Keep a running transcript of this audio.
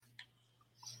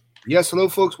Yes, hello,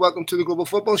 folks. Welcome to the Global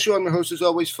Football Show. I'm your host, as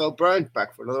always, Phil Brown,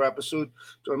 back for another episode.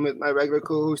 Joined with my regular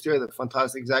co-host here, the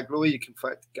fantastic Zach Louie. You can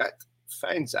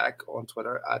find Zach on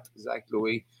Twitter at Zach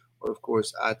Louie, or of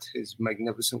course at his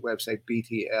magnificent website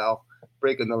BTL.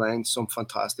 Breaking the Line, some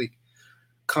fantastic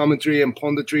commentary and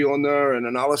punditry on there, and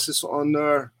analysis on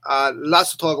there.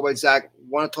 Lots to talk about, Zach.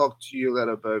 Want to talk to you a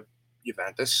little about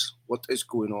Juventus. What is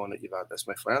going on at Juventus,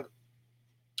 my friend?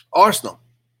 Arsenal.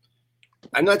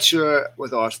 I'm not sure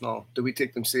with Arsenal, do we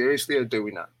take them seriously or do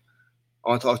we not? I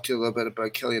want to talk to you a little bit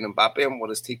about Kylian Mbappe and what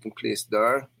has taken place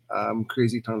there.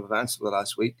 Crazy turn of events of the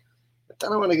last week. But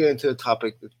then I want to get into a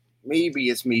topic that maybe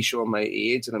it's me showing my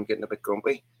age and I'm getting a bit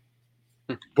grumpy.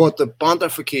 But the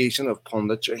banterification of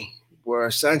punditry, where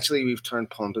essentially we've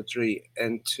turned punditry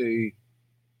into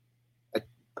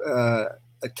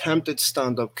attempted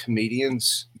stand-up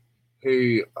comedians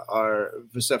who are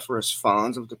vociferous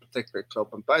fans of the particular club.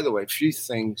 And by the way, few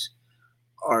things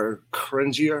are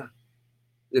cringier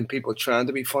than people trying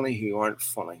to be funny who aren't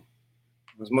funny.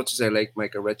 As much as I like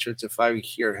Micah Richards, if I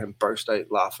hear him burst out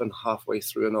laughing halfway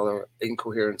through another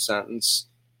incoherent sentence,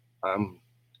 I'm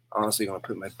honestly going to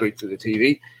put my boot through the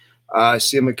TV.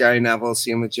 Same with Gary Neville,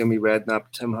 same with Jimmy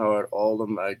Redknapp, Tim Howard, all of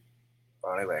them.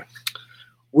 Anyway,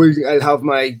 I'll have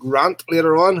my rant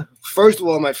later on. First of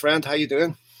all, my friend, how you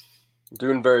doing?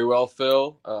 Doing very well,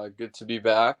 Phil. Good to be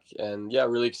back. And yeah,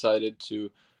 really excited to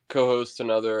co-host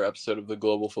another episode of the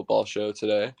Global Football Show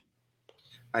today.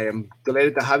 I am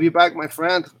delighted to have you back, my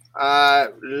friend.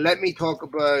 Let me talk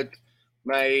about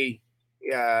my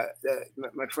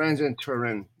my friends in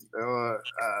Turin.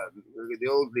 The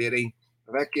old lady,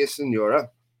 Vecchia Signora.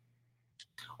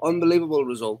 Unbelievable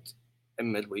result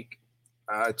in midweek.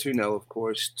 2-0, of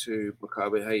course, to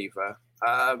Maccabi Haifa.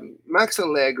 Max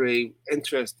Allegri,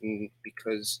 interesting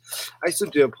because I used to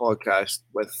do a podcast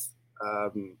with a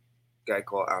guy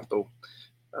called Anto,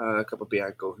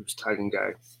 Capobianco, who's an Italian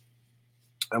guy.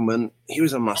 And when he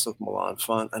was a massive Milan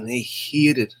fan, and he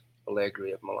hated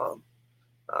Allegri at Milan.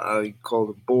 He called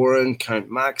him boring, Count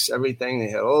Max, everything. They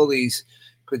had all these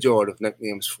pejorative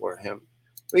nicknames for him.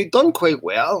 But he'd done quite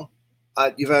well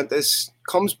at Juventus.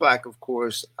 Comes back, of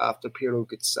course, after Pirlo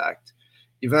gets sacked.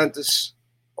 Juventus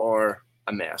are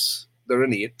a mess. They're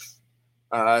in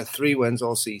 8th. 3 wins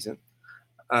all season.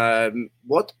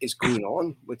 What is going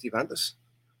on with Juventus?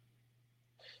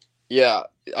 Yeah,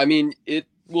 I mean, it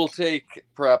will take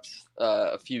perhaps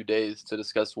a few days to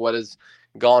discuss what has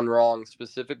gone wrong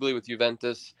specifically with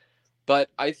Juventus. But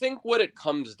I think what it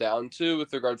comes down to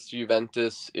with regards to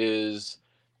Juventus is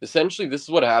essentially this is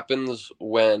what happens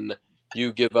when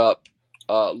you give up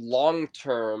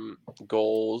long-term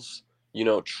goals,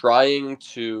 trying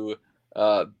to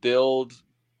build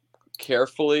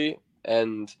carefully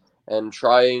and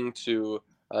trying to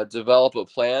develop a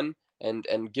plan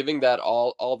and giving that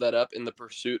all that up in the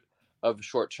pursuit of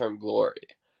short-term glory.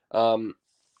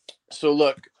 So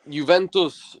look,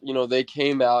 Juventus, they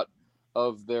came out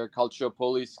of their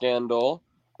Calciopoli scandal,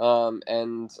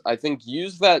 and I think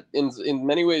used that in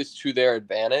many ways to their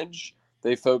advantage.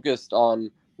 They focused on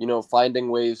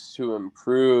finding ways to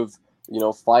improve,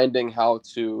 finding how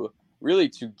to really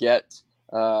to get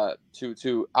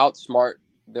to outsmart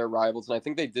their rivals, and I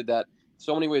think they did that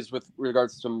so many ways with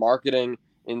regards to marketing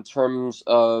in terms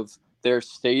of their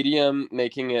stadium,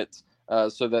 making it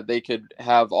so that they could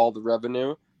have all the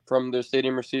revenue from their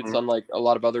stadium receipts, unlike a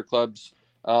lot of other clubs.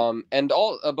 And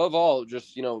above all,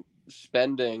 just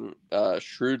spending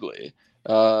shrewdly,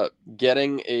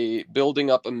 building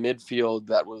up a midfield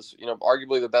that was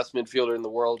arguably the best midfielder in the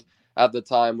world at the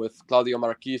time, with Claudio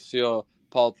Marchisio,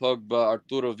 Paul Pogba,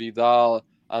 Arturo Vidal,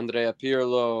 Andrea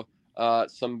Pirlo,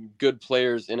 some good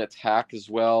players in attack as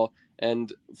well,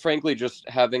 and frankly, just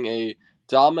having a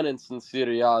dominance in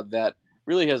Serie A that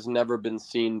really has never been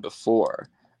seen before.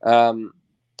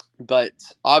 But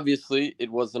obviously,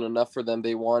 it wasn't enough for them.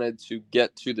 They wanted to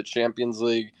get to the Champions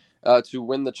League, to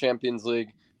win the Champions League.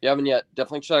 If you haven't yet,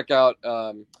 definitely check out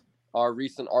our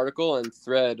recent article and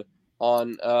thread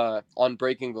on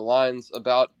Breaking the Lines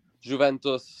about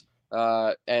Juventus.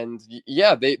 And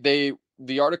yeah,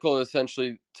 the article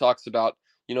essentially talks about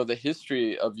the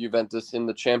history of Juventus in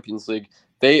the Champions League.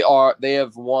 They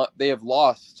have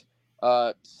lost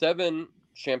 7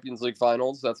 Champions League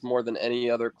finals. That's more than any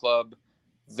other club.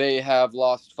 They have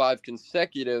lost 5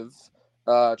 consecutive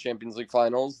Champions League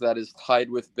finals. That is tied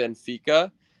with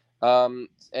Benfica.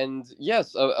 And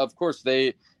yes, of course,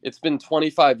 it's been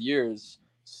 25 years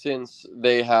since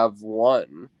they have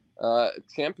won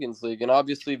Champions League, and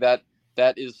obviously that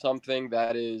is something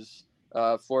that is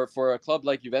for a club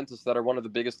like Juventus, that are one of the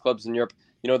biggest clubs in Europe.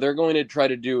 They're going to try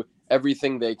to do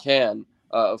everything they can,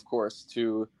 of course,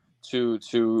 to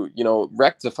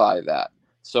rectify that.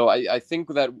 So I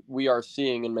think that we are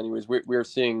seeing, in many ways, we are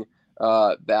seeing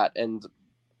that. And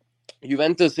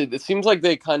Juventus, it seems like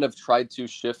they kind of tried to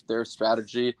shift their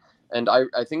strategy, and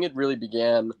I think it really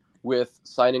began with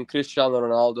signing Cristiano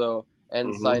Ronaldo and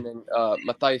Mm-hmm. signing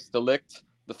Matthijs de Ligt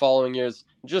the following years.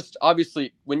 Just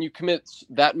obviously, when you commit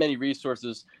that many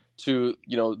resources to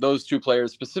those two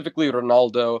players, specifically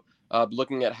Ronaldo,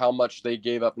 looking at how much they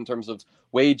gave up in terms of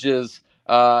wages,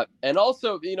 and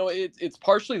also it's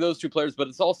partially those two players, but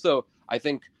it's also, I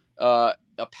think, a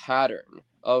pattern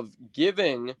of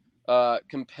giving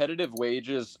competitive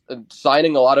wages,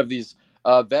 signing a lot of these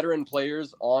veteran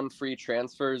players on free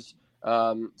transfers,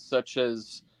 such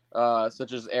as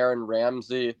Aaron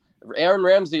Ramsey. Aaron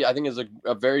Ramsey, I think, is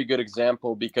a very good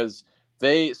example because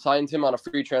they signed him on a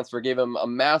free transfer, gave him a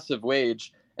massive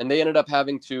wage, and they ended up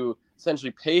having to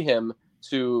essentially pay him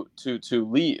to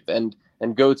leave and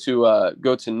go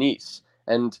to Nice.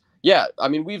 And yeah, I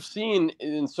mean, we've seen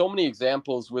in so many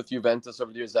examples with Juventus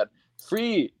over the years that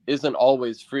free isn't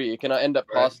always free. It can end up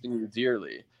Right. costing you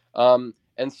dearly.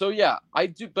 And so, yeah, I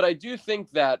do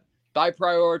think that by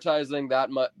prioritizing that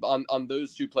on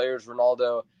those two players,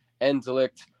 Ronaldo and De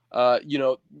Ligt,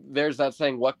 there's that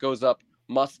saying, "What goes up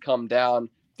must come down."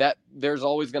 That there's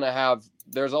always going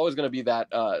to be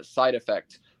that side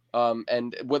effect.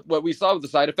 And what we saw with the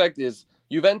side effect is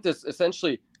Juventus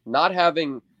essentially not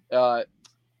having uh,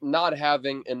 not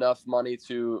having enough money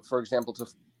to, for example, to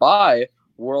buy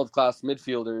world-class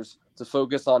midfielders to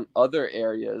focus on other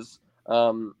areas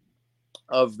um,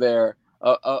 of their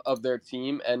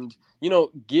team, and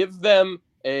give them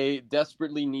a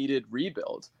desperately needed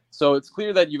rebuild. So it's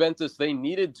clear that Juventus, they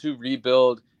needed to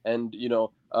rebuild, and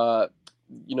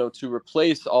to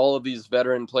replace all of these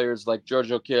veteran players like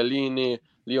Giorgio Chiellini,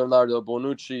 Leonardo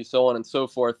Bonucci, so on and so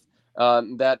forth,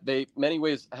 that they many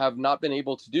ways have not been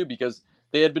able to do because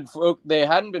they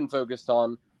hadn't been focused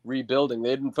on rebuilding.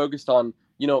 They had been focused on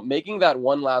making that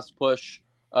one last push,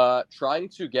 trying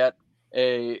to get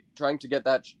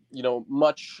that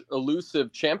much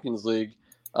elusive Champions League.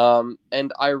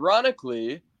 And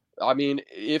ironically, I mean,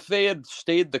 if they had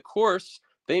stayed the course,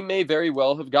 they may very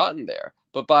well have gotten there.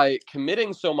 But by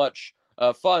committing so much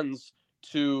funds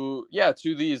to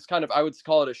these kind of, I would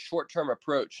call it a short-term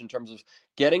approach in terms of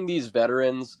getting these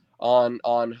veterans on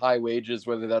high wages,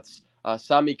 whether that's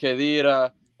Sami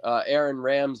Khedira, Aaron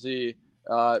Ramsey,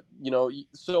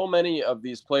 so many of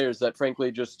these players that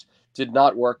frankly just did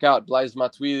not work out. Blaise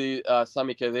Matuidi,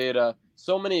 Sami Khedira,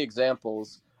 so many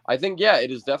examples. I think, yeah,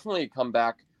 it has definitely come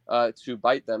back to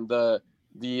bite them. The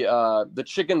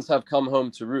chickens have come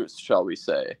home to roost, shall we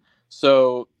say?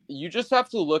 So you just have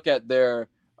to look at their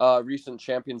recent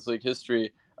Champions League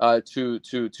history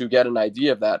to get an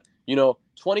idea of that.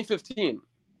 2015,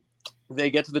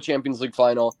 they get to the Champions League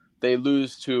final. They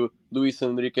lose to Luis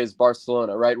Enrique's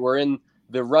Barcelona. Right, we're in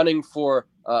the running for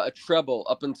a treble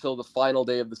up until the final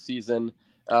day of the season.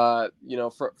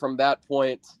 From that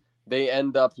point, they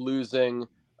end up losing.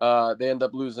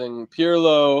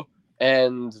 Pirlo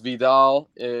and Vidal,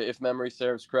 if memory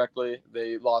serves correctly.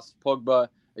 They lost Pogba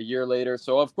a year later.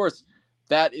 So of course,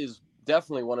 that is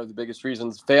definitely one of the biggest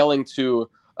reasons, failing to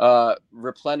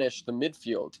replenish the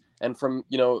midfield. And from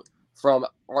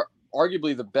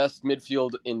arguably the best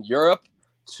midfield in Europe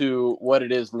to what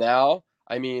it is now,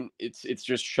 I mean, it's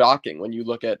just shocking when you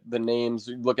look at the names,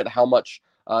 you look at how much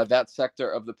that sector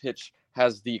of the pitch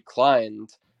has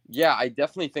declined. Yeah, I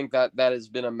definitely think that has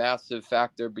been a massive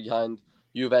factor behind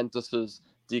Juventus's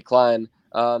decline,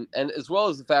 and as well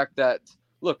as the fact that,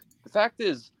 look, the fact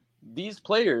is these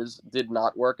players did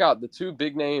not work out. The two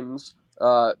big names,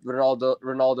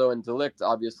 Ronaldo and De Ligt,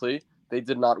 obviously, they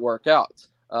did not work out.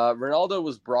 Ronaldo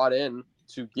was brought in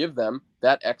to give them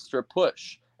that extra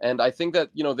push. And I think that,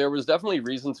 there was definitely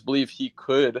reason to believe he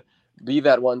could be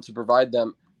that one to provide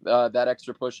them that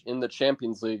extra push in the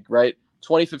Champions League, right?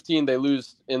 2015, they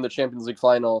lose in the Champions League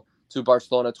final to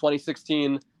Barcelona.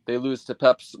 2016, they lose to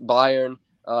Pep's Bayern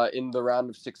in the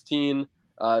round of 16.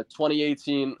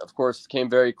 2018, of course, came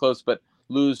very close, but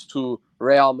lose to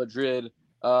Real Madrid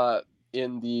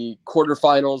in the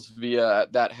quarterfinals via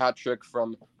that hat trick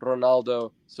from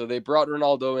Ronaldo. So they brought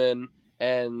Ronaldo in,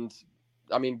 and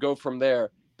I mean, go from there.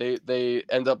 They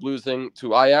end up losing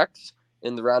to Ajax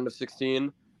in the round of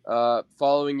 16.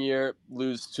 Following year,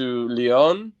 lose to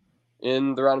Lyon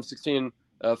in the round of 16.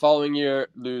 Following year,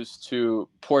 lose to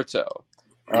Porto.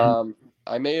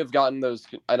 I may have gotten those,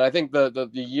 and I think the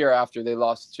year after they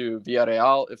lost to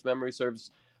Villarreal, if memory serves.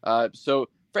 So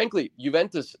frankly,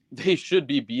 Juventus, they should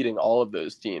be beating all of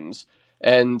those teams,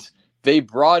 and they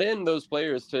brought in those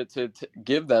players to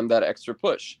give them that extra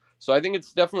push. So I think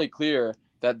it's definitely clear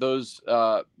that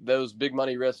those big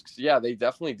money risks, yeah, they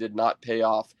definitely did not pay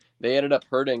off. They ended up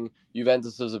hurting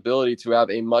Juventus's ability to have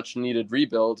a much needed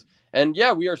rebuild. And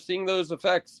yeah, we are seeing those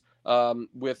effects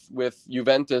with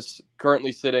Juventus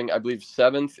currently sitting, I believe,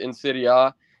 seventh in Serie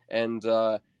A, and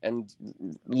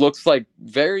looks like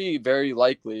very, very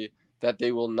likely that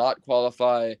they will not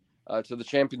qualify to the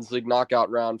Champions League knockout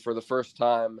round for the first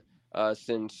time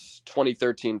since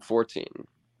 2013-14.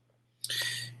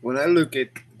 When I look at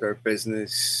their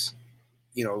business,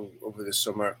 over the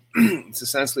summer, it's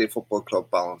essentially a football club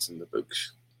balancing the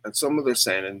books. And some of their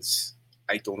signings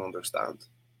I don't understand.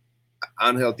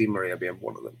 Angel Di Maria being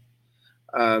one of them.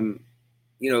 And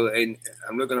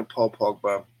I'm looking at Paul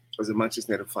Pogba. As a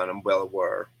Manchester United fan, I'm well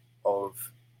aware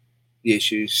of the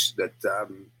issues that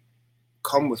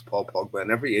come with Paul Pogba,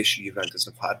 and every issue Juventus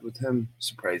have had with him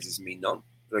surprises me none.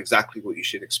 They're exactly what you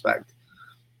should expect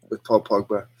with Paul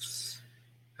Pogba.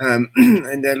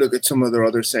 And then look at some of their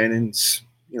other signings.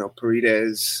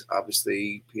 Paredes,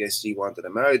 obviously PSG wanted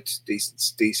him out.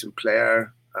 Decent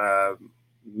player.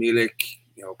 Milik,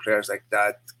 players like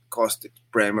that. Kostic,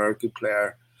 Bremer, good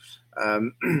player.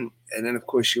 And then, of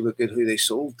course, you look at who they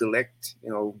sold, De Ligt,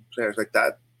 players like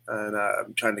that. And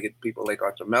I'm trying to get people like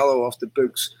Arthur Melo off the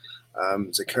books,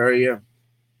 Zakaria.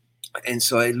 And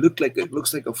so it looks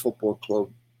like a football club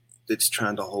that's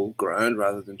trying to hold ground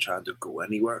rather than trying to go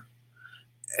anywhere.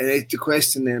 And the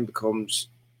question then becomes,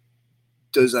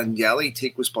 does Agnelli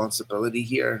take responsibility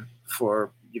here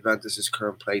for Juventus's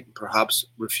current plight and perhaps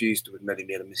refuse to admit he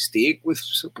made a mistake with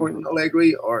supporting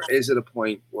Allegri? Or is it a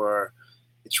point where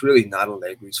it's really not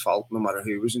Allegri's fault, no matter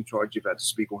who was in charge,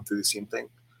 Juventus will be going through the same thing?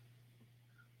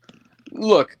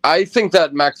 Look, I think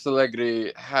that Max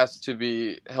Allegri has to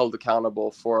be held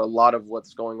accountable for a lot of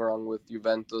what's going wrong with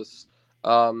Juventus.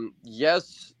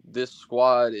 Yes, this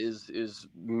squad is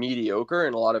mediocre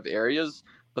in a lot of areas,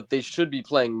 but they should be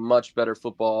playing much better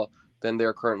football than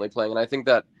they're currently playing. And I think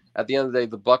that at the end of the day,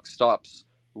 the buck stops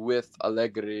with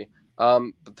Allegri.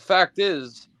 But the fact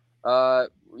is,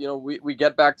 we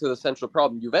get back to the central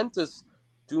problem. Juventus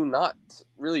do not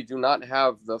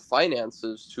have the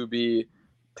finances to be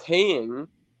paying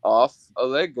off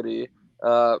Allegri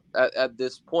at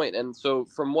this point. And so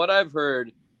from what I've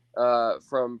heard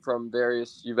from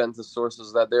various Juventus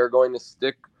sources, that they're going to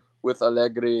stick with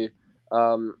Allegri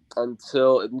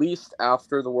until at least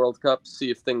after the World Cup,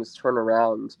 see if things turn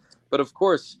around. But of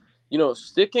course,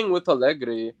 sticking with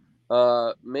Allegri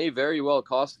may very well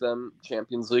cost them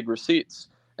Champions League receipts.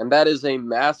 And that is a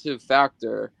massive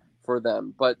factor for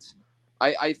them. But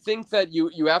I think that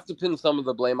you have to pin some of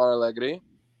the blame on Allegri,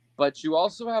 but you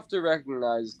also have to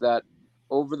recognize that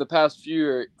over the past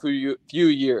few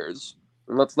years,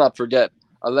 and let's not forget,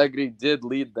 Allegri did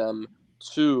lead them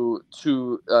to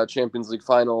Champions League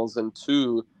finals and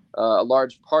to a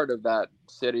large part of that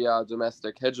Serie A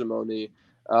domestic hegemony.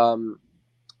 And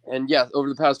yeah, over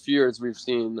the past few years, we've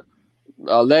seen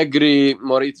Allegri,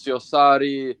 Maurizio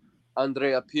Sarri,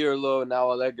 Andrea Pirlo,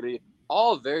 now Allegri,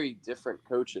 all very different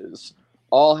coaches,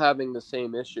 all having the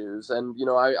same issues. And,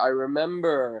 I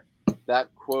remember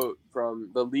that quote, from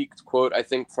the leaked quote, I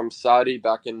think from Sarri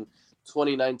back in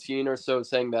 2019 or so,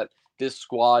 saying that this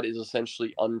squad is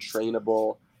essentially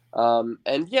untrainable.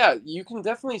 And yeah, you can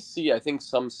definitely see, I think,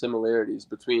 some similarities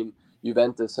between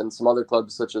Juventus and some other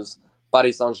clubs such as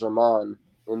Paris Saint-Germain,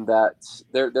 in that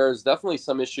there's definitely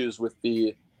some issues with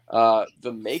the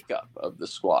makeup of the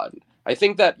squad. I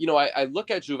think that, I look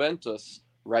at Juventus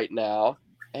right now,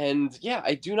 and yeah,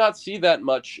 I do not see that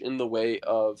much in the way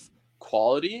of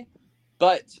quality,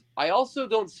 but I also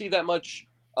don't see that much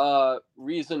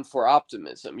reason for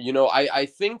optimism. I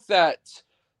think that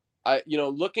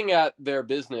looking at their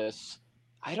business,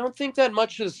 I don't think that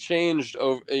much has changed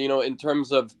over, in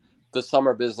terms of the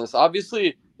summer business.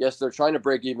 Obviously, yes, they're trying to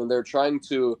break even. They're trying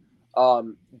to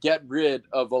get rid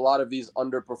of a lot of these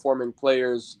underperforming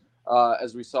players,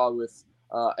 as we saw with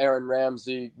Aaron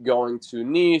Ramsey going to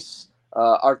Nice,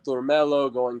 Arthur Melo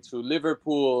going to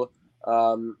Liverpool.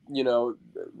 A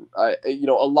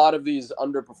lot of these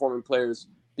underperforming players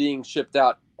being shipped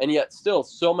out, and yet still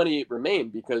so many remain,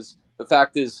 because the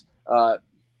fact is, it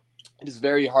is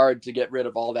very hard to get rid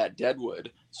of all that deadwood.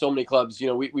 So many clubs,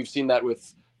 we've seen that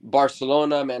with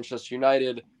Barcelona, Manchester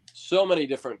United, so many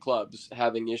different clubs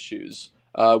having issues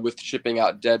with shipping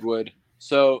out deadwood.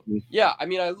 So, yeah, I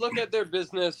look at their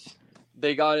business.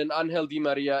 They got an Angel Di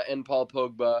Maria and Paul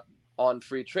Pogba on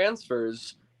free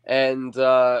transfers. And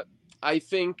I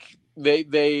think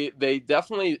it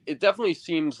definitely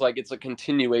seems like it's a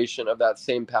continuation of that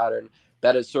same pattern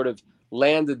that has sort of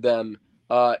landed them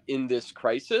in this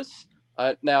crisis.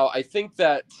 Now, I think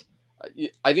that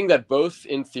I think that both,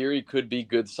 in theory, could be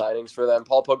good signings for them.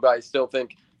 Paul Pogba, I still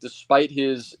think, despite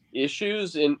his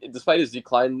issues, despite his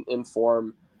decline in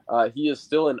form, he is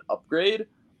still an upgrade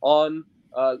on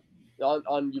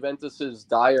Juventus's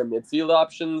dire midfield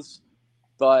options.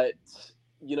 But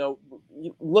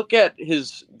look at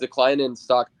his decline in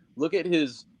stock. Look at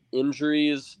his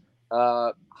injuries.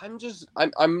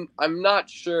 I'm not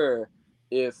sure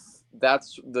if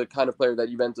that's the kind of player that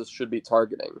Juventus should be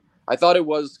targeting. I thought it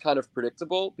was kind of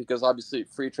predictable because obviously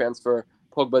free transfer,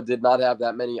 Pogba did not have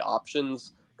that many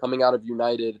options coming out of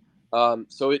United.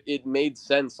 So it made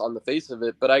sense on the face of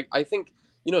it. But I think,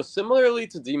 similarly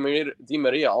to Di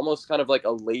Maria, almost kind of like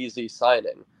a lazy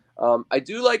signing. I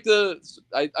do like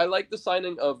I like the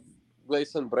signing of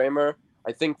Gleison Bremer.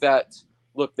 I think that,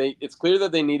 look, it's clear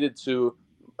that they needed to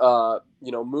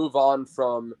move on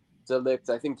from De Ligt.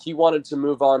 I think he wanted to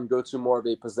move on, go to more of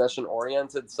a possession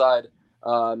oriented side,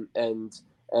 and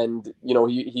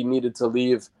he needed to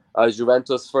leave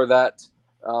Juventus for that.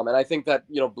 And I think that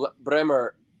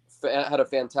Bremer had a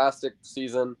fantastic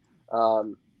season.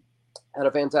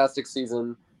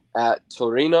 At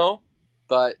Torino.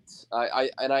 But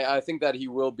I think that he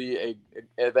will be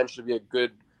eventually be a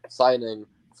good signing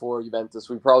for Juventus.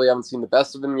 We probably haven't seen the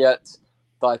best of him yet,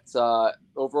 but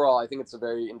overall, I think it's a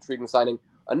very intriguing signing.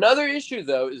 Another issue,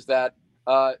 though, is that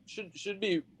should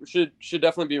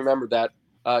definitely be remembered that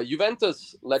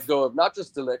Juventus let go of not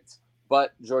just De Ligt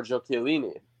but Giorgio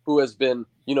Chiellini, who has been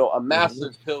a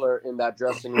massive pillar in that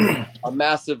dressing room, a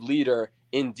massive leader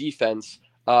in defense,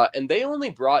 and they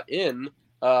only brought in.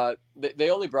 They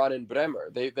only brought in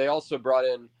Bremer. They also brought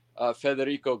in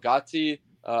Federico Gatti,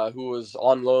 who was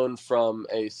on loan from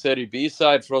a Serie B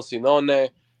side, Frosinone.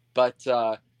 But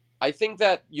I think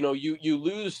that you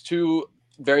lose two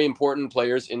very important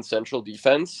players in central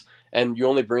defense, and you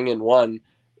only bring in one.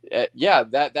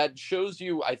 That shows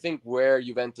you, I think, where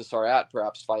Juventus are at,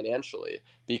 perhaps financially,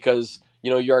 because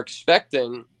you're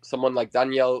expecting someone like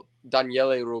Daniele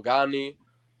Rugani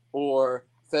or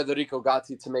Federico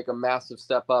Gatti to make a massive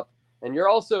step up, and you're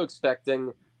also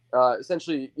expecting,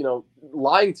 essentially,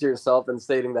 lying to yourself and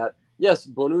stating that yes,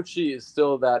 Bonucci is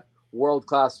still that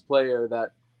world-class player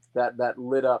that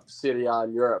lit up Serie A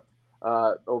in Europe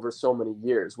over so many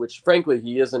years, which frankly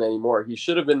he isn't anymore. He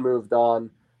should have been moved on,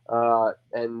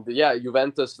 and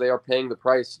Juventus, they are paying the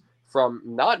price from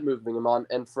not moving him on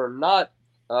and for not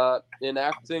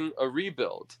enacting a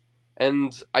rebuild.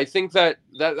 And I think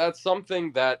that's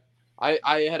something that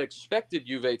I had expected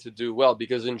Juve to do well,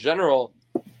 because in general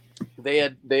they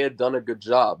had done a good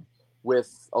job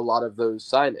with a lot of those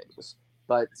signings.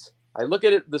 But I look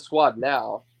at the squad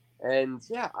now, and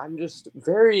I'm just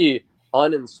very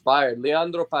uninspired.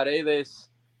 Leandro Paredes,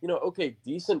 okay,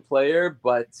 decent player,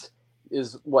 but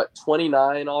is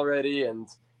 29 already, and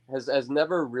has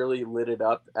never really lit it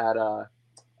up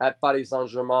at Paris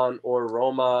Saint-Germain or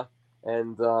Roma.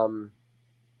 And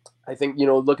I think,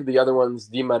 look at the other ones.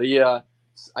 Di Maria,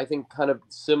 I think kind of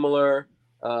similar,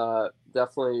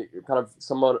 definitely kind of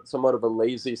somewhat of a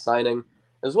lazy signing,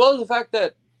 as well as the fact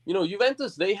that,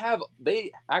 Juventus,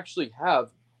 they actually have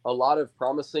a lot of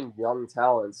promising young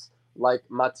talents like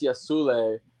Mattia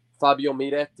Sule, Fabio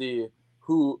Miretti,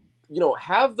 who,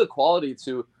 have the quality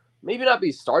to maybe not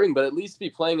be starting, but at least be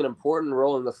playing an important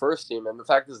role in the first team. And the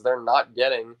fact is they're not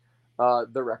getting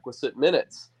the requisite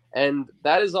minutes. And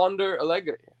that is under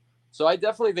Allegri. So I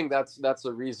definitely think that's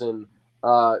a reason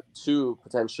to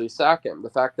potentially sack him. The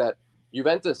fact that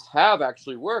Juventus have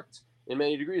actually worked in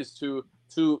many degrees to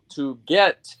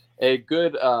get a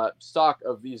good stock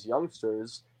of these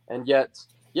youngsters, and yet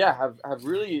have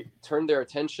really turned their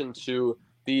attention to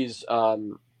these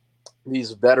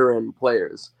veteran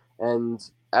players. And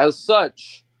as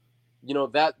such,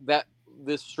 that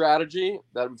this strategy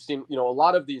that we've seen, a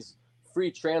lot of these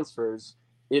free transfers,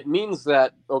 it means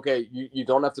that, okay, you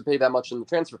don't have to pay that much in the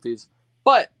transfer fees,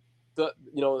 but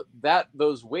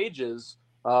those wages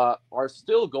are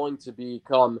still going to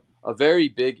become a very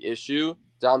big issue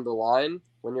down the line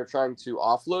when you're trying to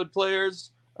offload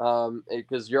players,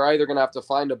 because you're either going to have to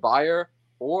find a buyer,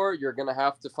 or you're going to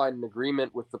have to find an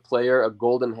agreement with the player, a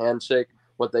golden handshake,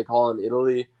 what they call in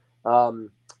Italy.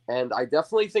 And I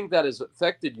definitely think that has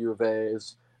affected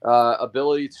Juve's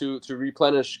ability to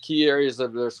replenish key areas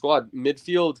of their squad.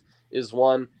 Midfield is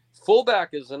one. Fullback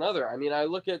is another. I mean, I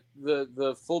look at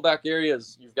the fullback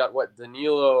areas. You've got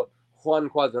Danilo, Juan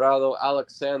Cuadrado,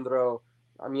 Alexandro.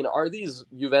 I mean, are these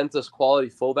Juventus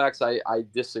quality fullbacks? I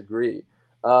disagree.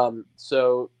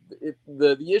 So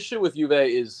the issue with Juve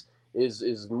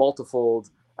is multifold.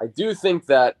 I do think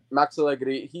that Max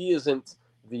Allegri, he isn't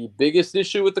the biggest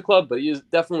issue with the club, but he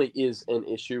definitely is an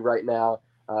issue right now.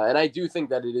 And I do think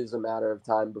that it is a matter of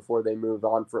time before they move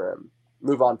on from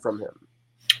him.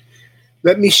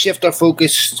 Let me shift our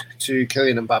focus to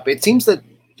Kylian Mbappe. It seems that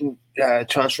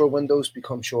transfer windows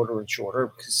become shorter and shorter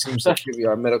because it seems like here we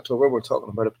are mid-October. We're talking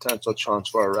about a potential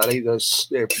transfer already.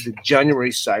 The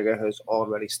January saga has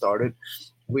already started.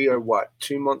 We are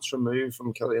 2 months removed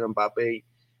from Kylian Mbappe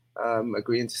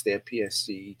agreeing to stay at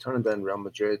PSG, turning down Real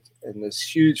Madrid, and this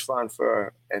huge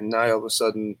fanfare. And now all of a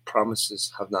sudden,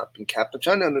 promises have not been kept. I'm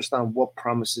trying to understand what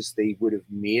promises they would have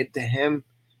made to him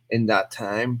in that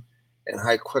time, and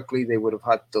how quickly they would have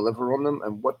had to deliver on them,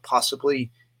 and what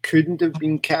possibly couldn't have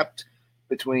been kept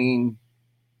between.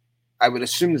 I would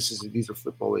assume these are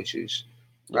football issues.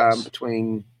 Yes.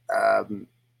 Between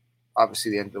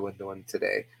obviously the end of the window and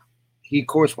today. He, of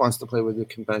course, wants to play with the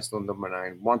conventional number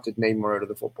 9, wanted Neymar out of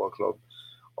the football club,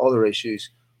 other issues.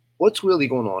 What's really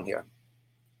going on here?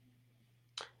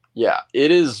 Yeah,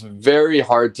 it is very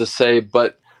hard to say,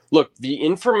 but look, the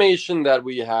information that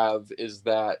we have is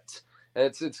that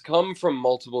it's come from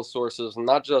multiple sources,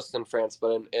 not just in France,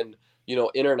 but in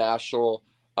international.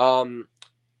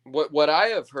 What I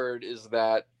have heard is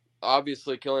that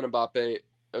obviously Kylian Mbappe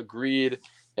agreed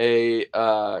a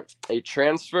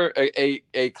transfer,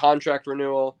 a contract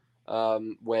renewal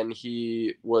when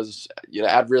he was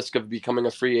at risk of becoming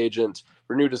a free agent.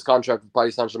 Renewed his contract with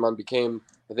Paris Saint-Germain, became,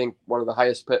 I think, one of the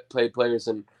highest paid players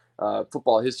in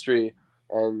football history,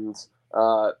 and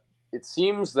it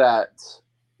seems that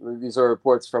these are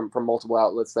reports from multiple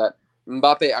outlets that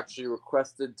Mbappe actually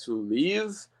requested to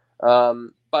leave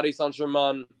Paris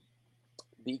Saint-Germain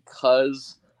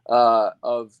because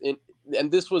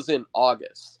and this was in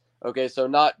August. Okay, so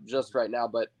not just right now,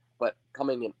 but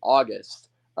coming in August,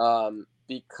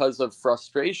 because of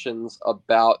frustrations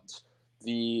about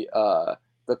the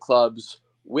club's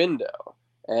window.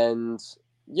 And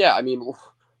yeah, I mean,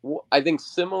 I think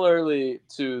similarly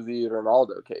to the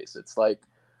Ronaldo case, it's like,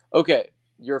 okay,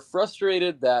 you're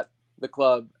frustrated that the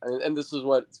club, and this is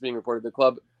what's being reported, the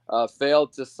club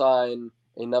failed to sign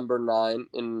a number 9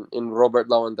 in Robert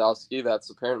Lewandowski. That's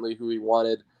apparently who he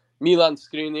wanted. Milan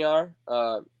Skriniar,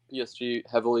 PSG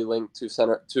heavily linked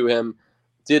to him,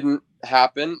 didn't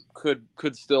happen. Could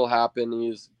still happen.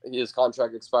 His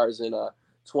contract expires in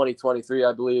 2023,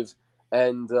 I believe,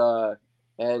 and I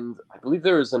believe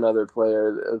there is another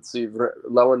player. Let's see,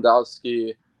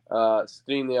 Lewandowski,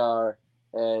 Skriniar,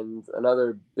 and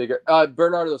another bigger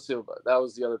Bernardo Silva. That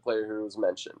was the other player who was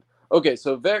mentioned. Okay,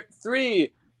 so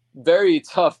three very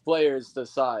tough players to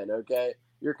sign. Okay,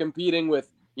 you're competing with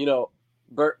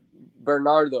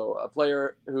Bernardo, a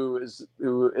player who is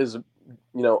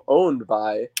owned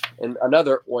by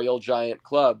another oil giant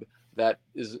club that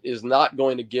is not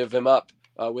going to give him up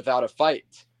without a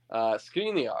fight.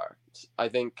 Skriniar, I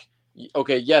think.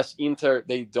 Okay, yes, Inter,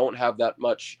 they don't have that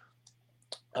much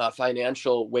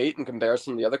financial weight in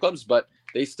comparison to the other clubs, but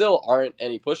they still aren't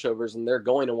any pushovers, and they're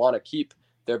going to want to keep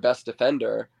their best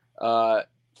defender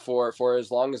for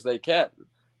as long as they can.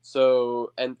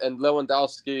 So and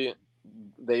Lewandowski,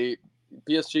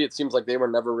 PSG, it seems like they were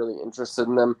never really interested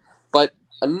in them. But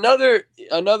another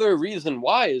reason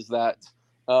why is that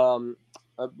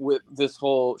with this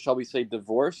whole, shall we say,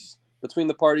 divorce between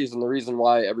the parties, and the reason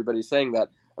why everybody's saying that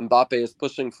Mbappe is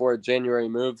pushing for a January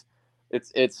move,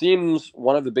 it seems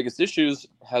one of the biggest issues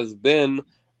has been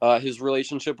his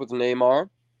relationship with Neymar.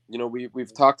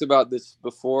 We've talked about this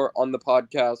before on the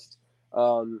podcast.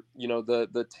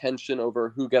 The tension over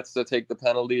who gets to take the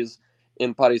penalties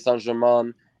in Paris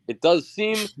Saint-Germain. It does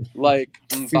seem like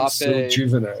Mbappe. So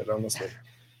juvenile, honestly.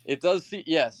 It does seem,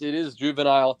 yes, it is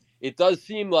juvenile. It does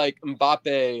seem like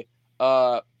Mbappe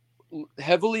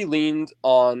heavily leaned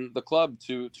on the club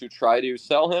to try to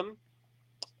sell him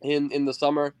in the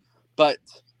summer. But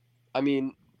I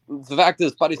mean, the fact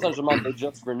is, Paris Saint-Germain, they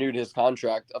just renewed his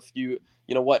contract a few,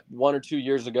 1 or 2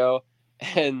 years ago,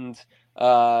 and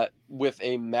with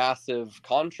a massive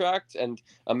contract and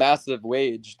a massive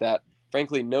wage that,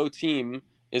 frankly, no team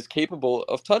is capable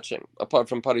of touching apart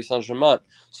from Paris Saint-Germain.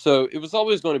 So it was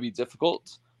always going to be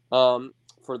difficult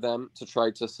for them to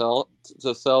try to sell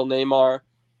Neymar.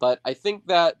 But I think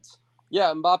that,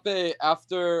 Mbappe,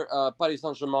 after Paris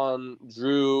Saint-Germain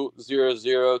drew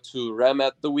 0-0 to Rennes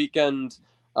at the weekend,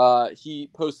 he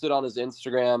posted on his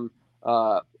Instagram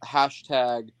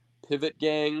hashtag Pivot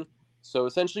Gang. So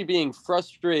essentially being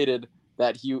frustrated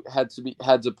that he had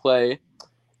to play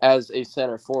as a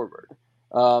center forward.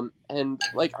 And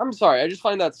I'm sorry, I just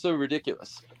find that so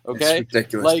ridiculous. Okay, it's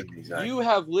ridiculous. You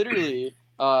have literally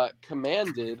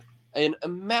commanded a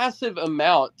massive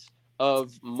amount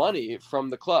of money from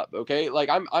the club. Okay,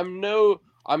 I'm no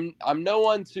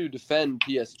one to defend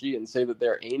PSG and say that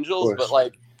they're angels, but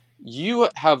you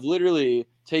have literally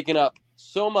taken up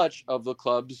so much of the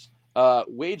club's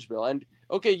wage bill. And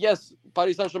okay, yes,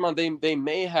 Paris Saint-Germain, they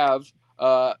may have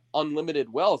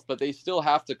unlimited wealth, but they still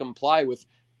have to comply with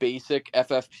basic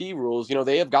FFP rules.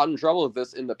 They have gotten in trouble with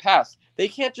this in the past. They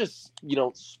can't just,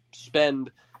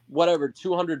 spend whatever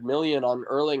 200 million on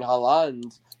Erling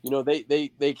Haaland.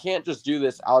 They can't just do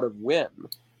this out of whim.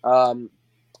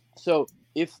 So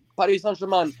if Paris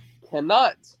Saint-Germain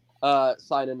cannot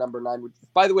sign a number 9, which,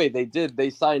 by the way, they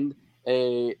signed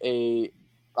a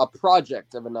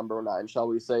project of a number 9, shall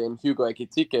we say, in Hugo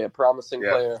Ekitike, a promising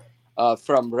player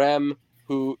from Rennes,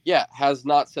 who has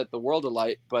not set the world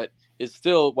alight, but is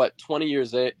still 20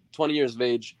 years of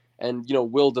age, and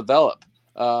will develop.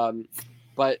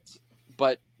 But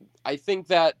I think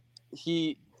that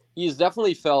he's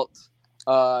definitely felt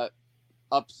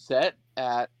upset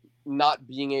at not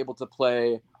being able to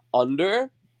play under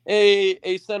a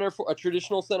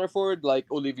traditional center forward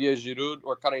like Olivier Giroud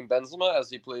or Karim Benzema,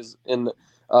 as he plays in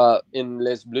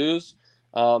Les Bleus,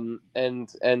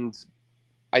 and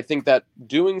I think that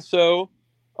doing so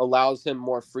allows him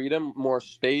more freedom, more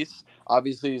space.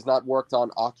 Obviously, he's not worked on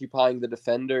occupying the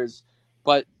defenders,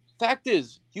 but fact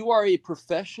is, you are a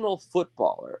professional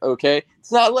footballer, okay?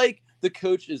 It's not like the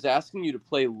coach is asking you to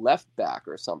play left back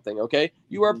or something, okay?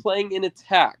 You are playing in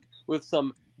attack with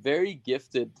some very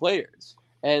gifted players.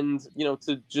 And,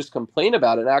 to just complain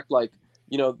about it, act like,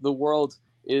 the world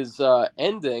is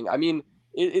ending, I mean,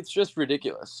 it's just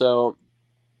ridiculous. So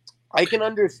I can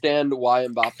understand why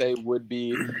Mbappe would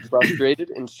be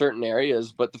frustrated in certain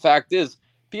areas, but the fact is,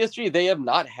 PSG, they have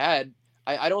not had,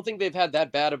 I don't think they've had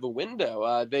that bad of a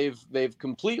window. They've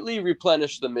completely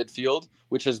replenished the midfield,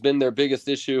 which has been their biggest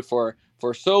issue for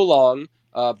so long,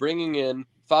 bringing in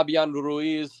Fabian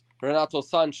Ruiz, Renato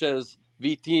Sanchez,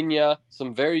 Vitinha,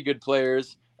 some very good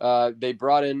players. They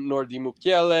brought in Nordi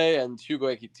Mukiele and Hugo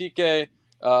Ekitike.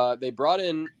 They brought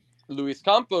in Luis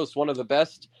Campos, one of the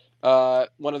best.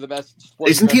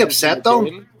 Isn't he upset though?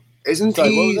 Isn't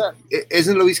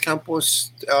Luis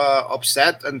Campos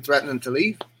upset and threatening to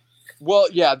leave? Well,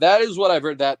 yeah, that is what I've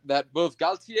heard. That both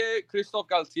Christophe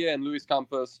Galtier, and Luis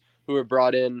Campos, who were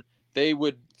brought in, they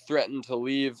would threaten to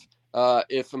leave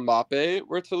if Mbappe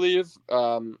were to leave.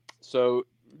 So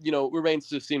it remains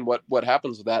to be seen what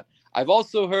happens with that. I've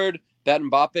also heard that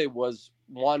Mbappe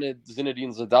wanted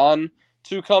Zinedine Zidane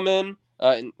to come in,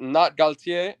 not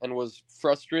Galtier, and was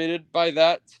frustrated by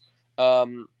that.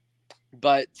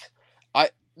 But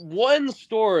one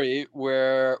story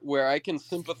where I can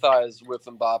sympathize with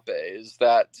Mbappe is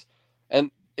that, and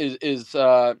is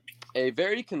a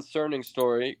very concerning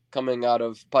story coming out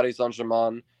of Paris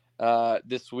Saint-Germain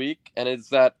this week, and it's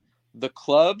that the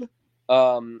club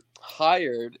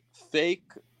hired fake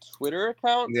Twitter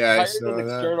accounts, hired an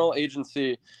external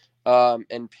agency,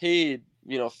 and paid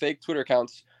fake Twitter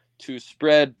accounts to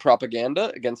spread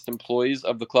propaganda against employees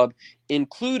of the club,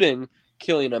 including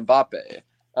Kylian Mbappe.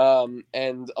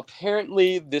 And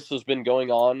apparently this has been going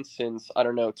on since,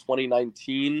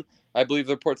 2019, I believe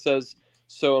the report says.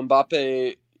 So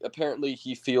Mbappe, apparently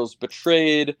he feels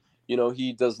betrayed.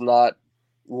 He does not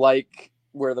like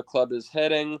where the club is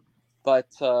heading. But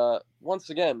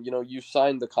once again, you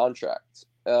signed the contract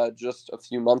just a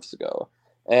few months ago,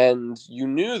 and you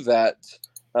knew that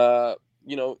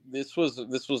this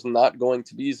was not going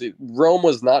to be easy. Rome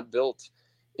was not built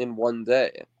in one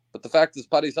day. But the fact is,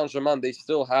 Paris Saint-Germain, they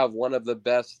still have one of the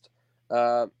best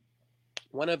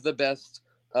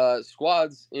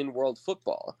squads in world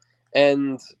football.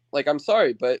 And I'm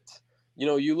sorry, but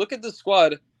you look at the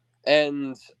squad,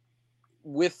 and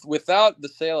without the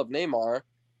sale of Neymar,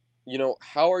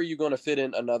 how are you going to fit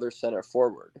in another center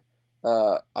forward?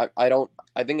 I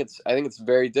think it's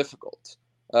very difficult.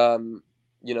 So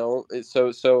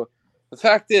the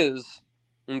fact is,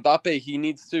 Mbappe, he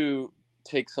needs to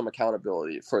take some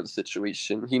accountability for the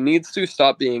situation. He needs to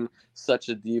stop being such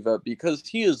a diva, because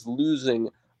he is losing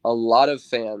a lot of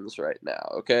fans right now.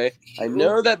 Okay, I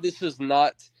know that this is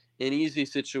not an easy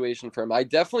situation for him. I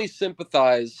definitely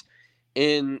sympathize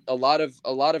in a lot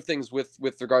of things with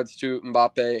regards to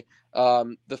Mbappe.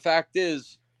 The fact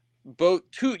is,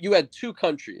 you had two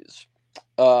countries,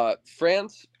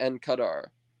 France and Qatar,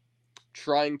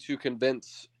 trying to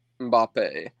convince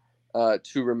Mbappe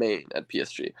to remain at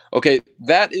PSG. Okay,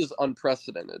 that is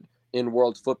unprecedented in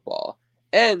world football.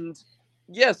 And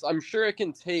yes, I'm sure it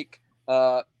can take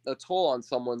a toll on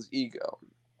someone's ego.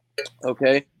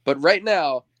 Okay, but right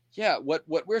now, what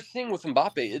we're seeing with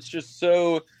Mbappe, it's just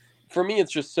so, for me,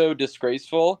 it's just so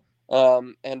disgraceful.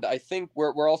 And I think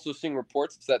we're also seeing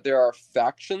reports that there are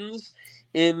factions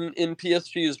in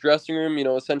PSG's dressing room.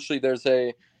 Essentially, there's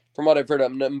a from what I've heard,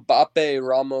 Mbappe,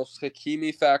 Ramos,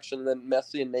 Hakimi faction, and then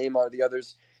Messi and Neymar, the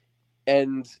others.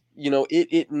 And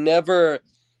it's never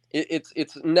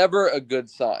a good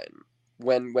sign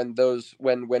when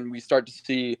we start to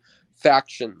see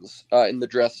factions in the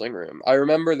dressing room. I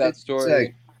remember that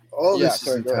story. All this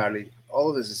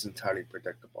is entirely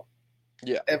predictable.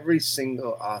 Yeah, every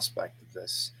single aspect of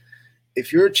this.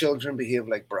 If your children behave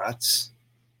like brats,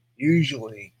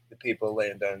 usually the people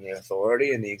laying down the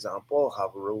authority and the example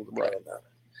have a role to play in that.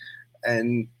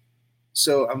 And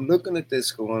so I'm looking at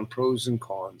this going pros and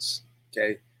cons.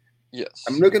 Okay. Yes.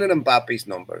 I'm looking at Mbappe's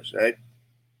numbers, right?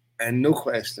 And no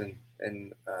question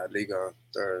in Liga,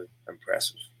 they're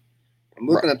impressive. I'm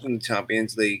looking at them in the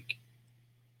Champions League.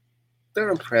 They're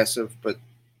impressive, but,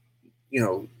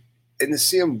 in the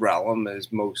same realm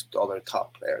as most other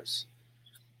top players.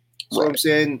 So I'm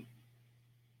saying,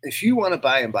 if you want to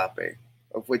buy Mbappe,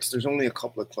 of which there's only a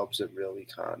couple of clubs that really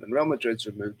can, and Real Madrid's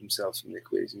removed themselves from the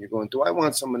equation, you're going, do I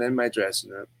want someone in my dressing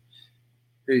room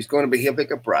who's going to behave like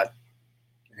a brat,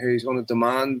 who's going to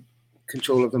demand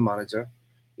control of the manager,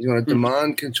 he's going to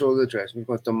demand control of the dressing room, he's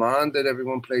going to demand that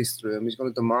everyone plays through him, he's going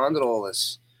to demand all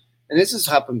this. And this has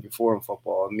happened before in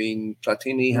football. I mean,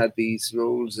 Platini had these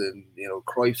roles, and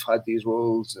Cruyff had these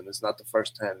roles, and it's not the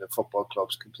first time that football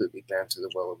clubs completely bend to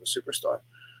the will of a superstar.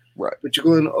 Right. But you're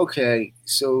going, okay,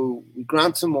 so we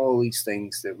grant them all these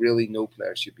things that really no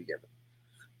player should be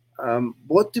given.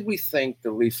 What do we think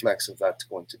the reflex of that's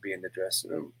going to be in the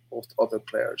dressing room of other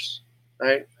players?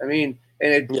 Right? I mean,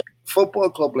 in a football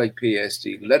club like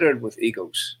PSG, littered with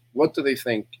egos, what do they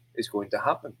think is going to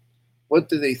happen? What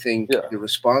do they think the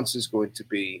response is going to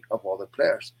be of other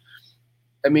players?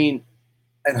 I mean,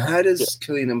 and how does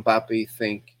Kylian Mbappe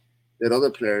think that other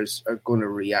players are going to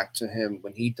react to him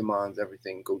when he demands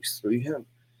everything goes through him?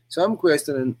 So I'm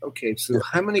questioning, okay, so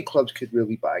how many clubs could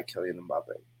really buy Kylian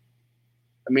Mbappe?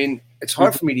 I mean, it's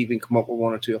hard for me to even come up with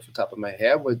one or two off the top of my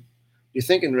head. But you're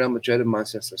thinking Real Madrid and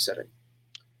Manchester City,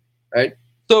 right?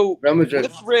 So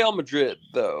with Real Madrid,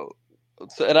 though,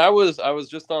 and I was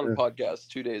just on a podcast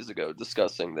 2 days ago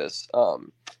discussing this.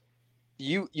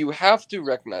 You have to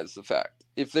recognize the fact,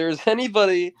 if there's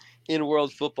anybody in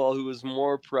world football who is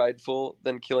more prideful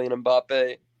than Kylian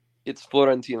Mbappe, it's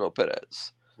Florentino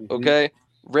Perez. Okay,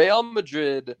 Real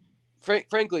Madrid,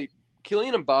 frankly,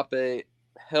 Kylian Mbappe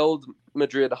held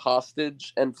Madrid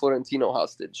hostage and Florentino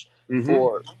hostage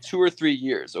for 2 or 3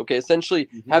 years. Okay, essentially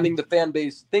having the fan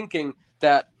base thinking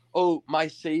that, oh, my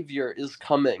savior is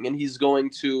coming and he's going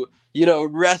to,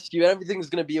 rescue, everything's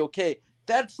going to be okay.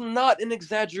 That's not an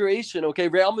exaggeration, okay?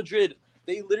 Real Madrid,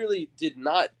 they literally did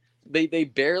not, they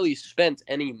barely spent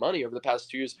any money over the past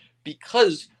 2 years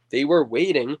because they were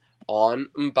waiting on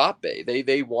Mbappe.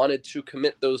 They wanted to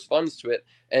commit those funds to it.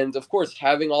 And of course,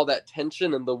 having all that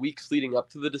tension in the weeks leading up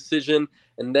to the decision,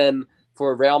 and then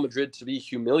for Real Madrid to be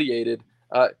humiliated,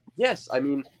 yes, I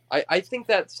mean, I think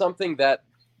that's something that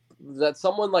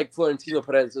someone like Florentino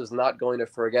Perez is not going to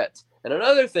forget. And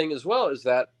another thing as well is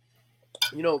that,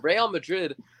 Real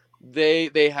Madrid, they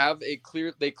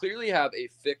clearly have a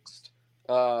fixed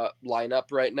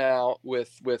lineup right now with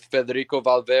Federico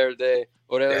Valverde,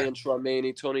 Aurelien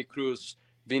Tchouameni, Toni Kroos,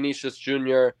 Vinicius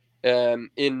Jr. In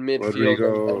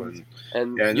midfield,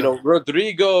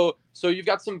 Rodrigo. So you've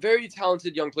got some very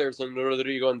talented young players in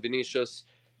Rodrigo and Vinicius.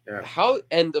 Yeah.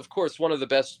 And of course, one of the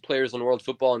best players in world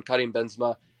football, and Karim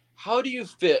Benzema. How do you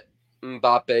fit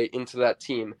Mbappe into that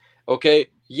team? Okay,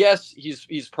 yes,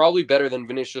 he's probably better than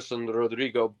Vinicius and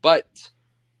Rodrigo, but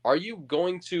are you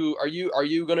going to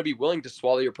be willing to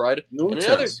swallow your pride? No chance.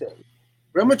 Another thing,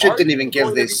 Real Madrid didn't even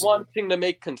give this. Wanting to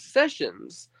make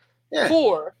concessions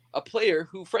for a player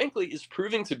who, frankly, is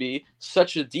proving to be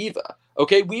such a diva.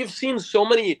 Okay, we have seen so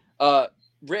many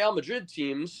Real Madrid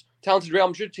teams, talented Real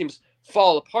Madrid teams,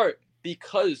 fall apart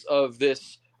because of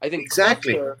this. I think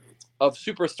exactly. Of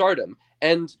superstardom.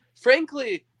 And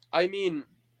frankly, I mean,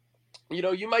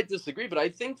 you might disagree, but I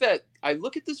think that I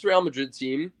look at this Real Madrid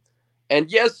team,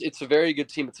 and yes, it's a very good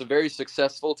team. It's a very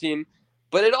successful team,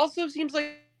 but it also seems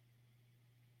like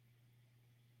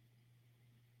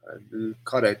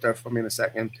cut out there for me in a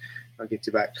second. I'll get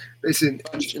you back. Listen,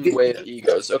 in the way of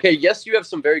egos. Okay, yes, you have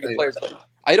some very good players, but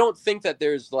I don't think that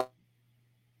there's like.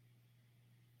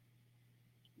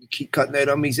 You keep cutting out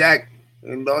on me, Zach.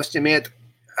 I lost you, mate.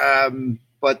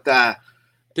 But can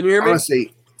you hear me?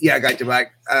 Honestly, yeah, I got you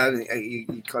back.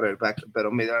 You cut out back a bit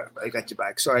on me there. I got you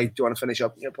back. Sorry, do you want to finish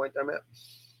up your point there, mate?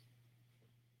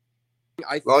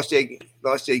 I lost you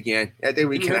again. I think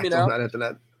we connect on that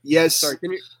internet. Yes. Sorry,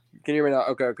 can you hear me now?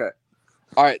 Okay.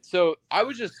 All right. So I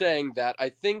was just saying that I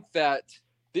think that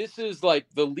this is like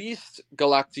the least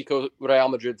Galactico Real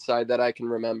Madrid side that I can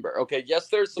remember. Okay, yes,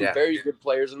 there's some very good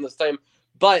players in this time,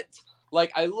 but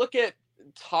like I look at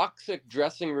toxic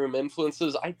dressing room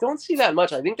influences, I don't see that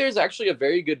much. I think there's actually a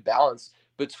very good balance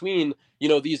between,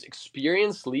 these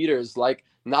experienced leaders like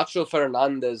Nacho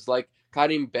Fernandez, like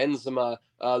Karim Benzema,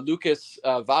 Lucas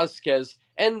Vazquez,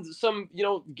 and some,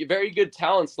 very good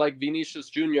talents like Vinicius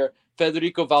Jr.,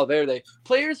 Federico Valverde,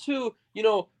 players who,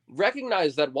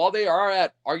 recognize that while they are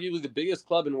at arguably the biggest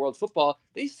club in world football,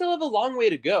 they still have a long way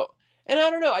to go. And I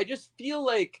don't know, I just feel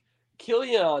like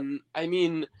Kylian, I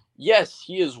mean, yes,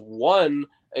 he has won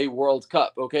a World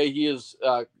Cup, okay? He has,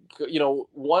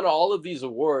 won all of these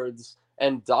awards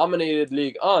and dominated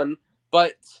Ligue 1,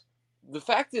 but the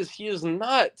fact is he has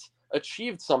not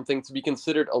achieved something to be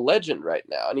considered a legend right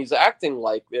now, and he's acting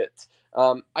like it.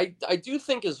 I do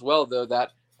think as well, though,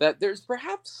 that there's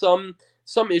perhaps some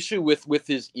issue with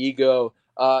his ego.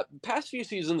 Past few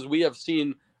seasons, we have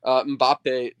seen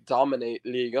Mbappe dominate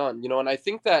Ligue 1, and I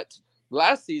think that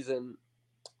last season,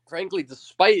 frankly,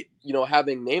 despite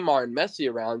having Neymar and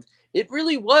Messi around, it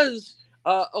really was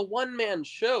a one-man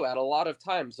show at a lot of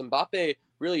times. Mbappe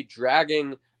really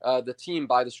dragging the team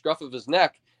by the scruff of his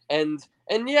neck, and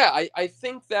yeah, I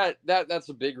think that's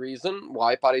a big reason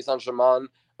why Paris Saint-Germain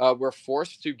were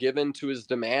forced to give in to his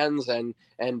demands and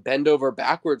bend over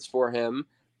backwards for him.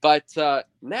 But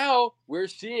now we're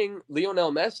seeing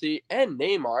Lionel Messi and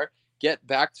Neymar get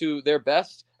back to their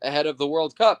best ahead of the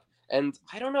World Cup. And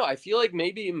I don't know. I feel like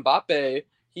maybe Mbappe,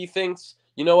 he thinks,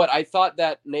 you know what? I thought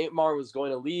that Neymar was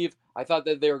going to leave. I thought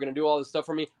that they were going to do all this stuff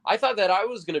for me. I thought that I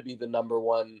was going to be the number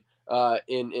one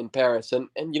in Paris. And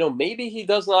maybe he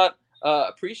does not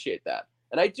appreciate that.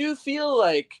 And I do feel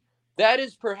like that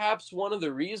is perhaps one of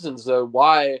the reasons, though,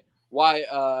 why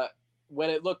when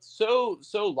it looked so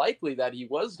likely that he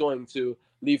was going to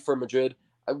leave for Madrid,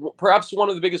 perhaps one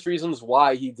of the biggest reasons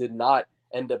why he did not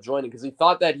end up joining, because he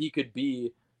thought that he could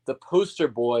be the poster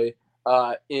boy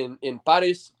in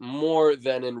Paris more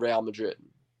than in Real Madrid.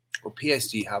 Well,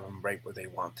 PSG have him right where they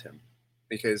want him,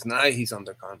 because now he's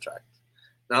under contract.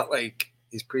 Not like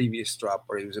his previous drop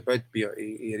where he was about to be.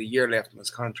 He had a year left on his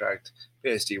contract.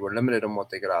 PSG were limited on what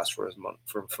they could ask for his month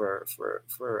for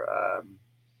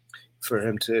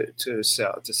him to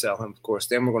sell him. Of course,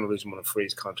 then we're going to lose him when a free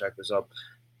contract is up.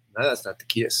 Now that's not the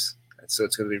case, so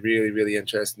it's going to be really, really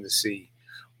interesting to see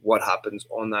what happens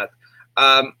on that.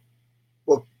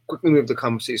 We'll quickly move the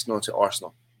conversation on to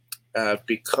Arsenal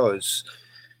because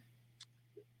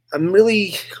I'm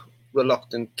really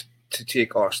reluctant to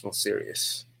take Arsenal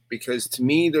serious, because to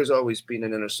me there's always been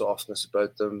an inner softness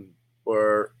about them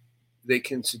where they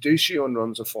can seduce you on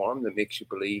runs of form that makes you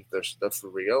believe they're for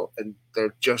real, and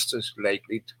they're just as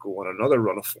likely to go on another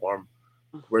run of form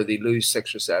where they lose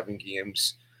 6 or 7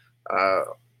 games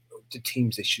to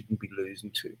teams they shouldn't be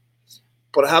losing to.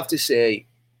 But I have to say,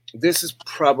 this is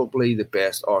probably the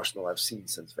best Arsenal I've seen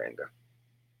since Wenger.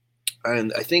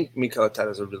 And I think Mikel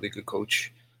Arteta is a really good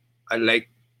coach. I like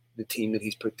the team that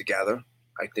he's put together.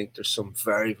 I think there's some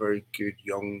very, very good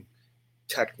young,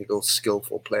 technical,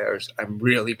 skillful players. I'm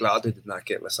really glad they did not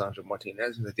get Lisandro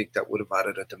Martinez, and I think that would have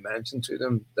added a dimension to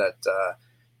them that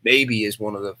maybe is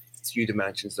one of the few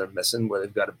dimensions they're missing, where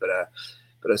they've got a bit of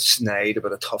snide, a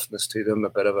bit of toughness to them, a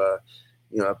bit of a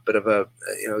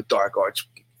dark arts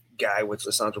guy, which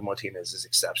Lisandro Martinez is an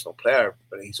exceptional player,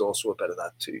 but he's also a bit of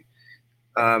that too.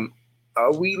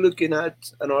 Are we looking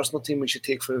at an Arsenal team we should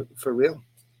take for real?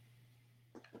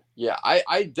 Yeah,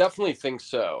 I definitely think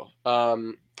so.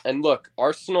 And look,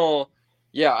 Arsenal,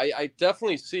 yeah, I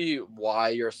definitely see why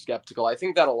you're skeptical. I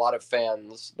think that a lot of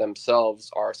fans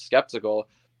themselves are skeptical.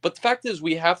 But the fact is,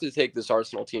 we have to take this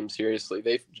Arsenal team seriously.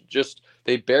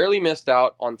 They barely missed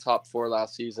out on top 4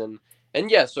 last season.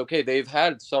 And yes, okay, they've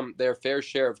had their fair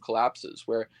share of collapses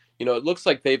where, it looks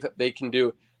like they have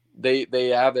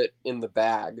it in the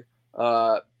bag.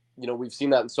 We've seen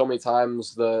that in so many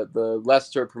times. The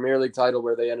Leicester Premier League title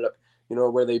where they ended up,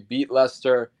 where they beat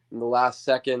Leicester in the last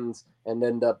second and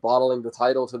end up bottling the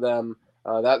title to them.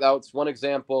 That was one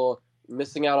example.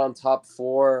 Missing out on top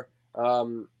 4,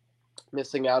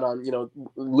 missing out on,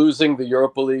 losing the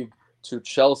Europa League to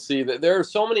Chelsea. There are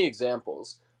so many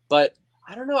examples, but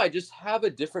I don't know. I just have a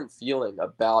different feeling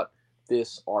about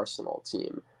this Arsenal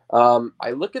team.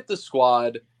 I look at the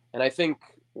squad and I think,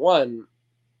 one,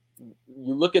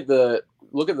 you look at the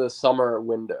summer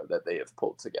window that they have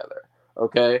pulled together.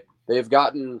 Okay, they've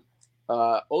gotten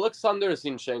Oleksandr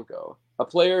Zinchenko, a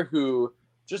player who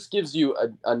just gives you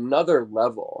another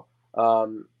level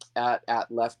at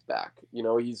left back.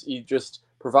 He just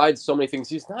provides so many things.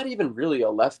 He's not even really a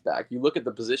left back. You look at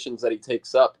the positions that he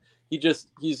takes up.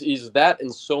 He's that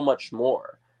and so much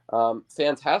more.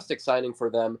 Fantastic signing for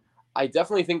them. I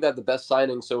definitely think that the best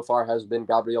signing so far has been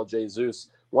Gabriel Jesus,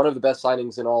 one of the best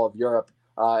signings in all of Europe.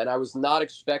 And I was not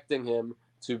expecting him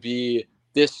to be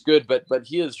this good, but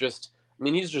he is just. I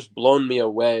mean, he's just blown me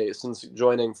away since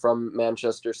joining from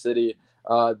Manchester City.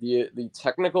 The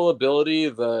technical ability,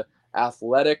 the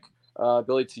athletic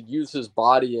ability to use his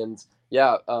body, and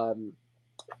yeah,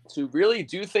 to really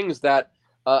do things that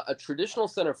a traditional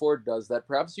center forward does that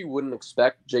perhaps you wouldn't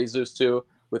expect Jesus to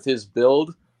with his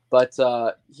build. But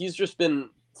he's just been,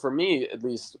 for me at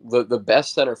least, the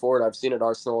best center forward I've seen at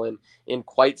Arsenal in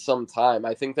quite some time.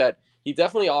 I think that he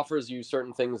definitely offers you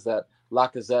certain things that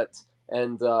Lacazette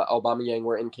and Aubameyang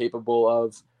were incapable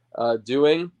of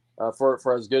doing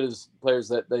for as good as players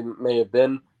that they may have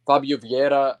been. Fabio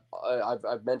Vieira,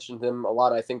 I've mentioned him a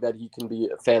lot. I think that he can be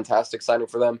a fantastic signing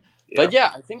for them. But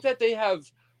yeah, I think that they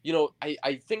have,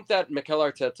 I think that Mikel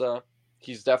Arteta,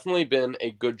 he's definitely been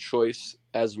a good choice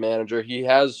as manager. He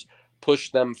has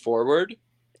pushed them forward.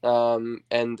 And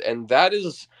that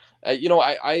is,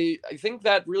 I think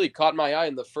that really caught my eye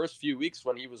in the first few weeks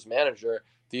when he was manager,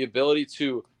 the ability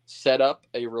to set up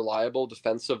a reliable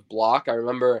defensive block. I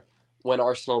remember when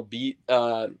Arsenal beat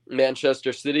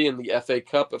Manchester City in the FA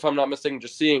Cup, if I'm not mistaken,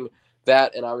 just seeing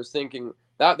that. And I was thinking,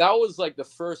 that was like the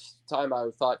first time I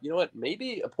thought, you know what,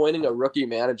 maybe appointing a rookie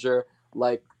manager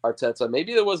like Arteta,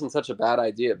 maybe it wasn't such a bad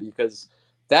idea, because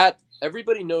that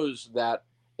everybody knows that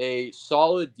a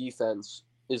solid defense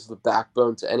is the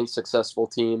backbone to any successful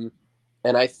team.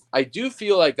 And I do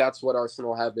feel like that's what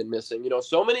Arsenal have been missing.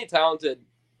 So many talented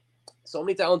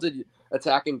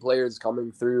attacking players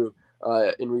coming through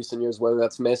in recent years, whether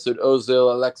that's Mesut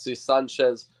Ozil, Alexis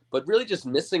Sanchez, but really just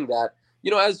missing that.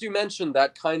 As you mentioned,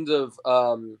 that kind of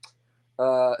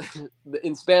uh,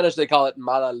 in Spanish they call it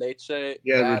mala leche.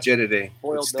 Yeah, rigidity.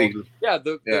 Boiled milk. Steel. Yeah,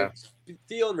 the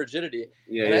steel and rigidity.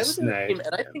 Yeah, and yes, I look at the team,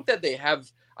 and I think that they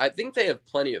have. I think they have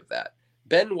plenty of that.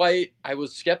 Ben White, I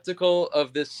was skeptical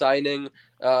of this signing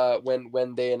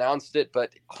when they announced it,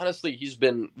 but honestly, he's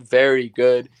been very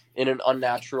good in an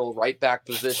unnatural right back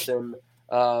position,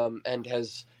 and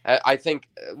has. I think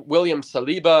William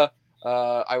Saliba.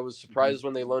 I was surprised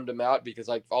when they loaned him out, because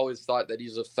I've always thought that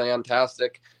he's a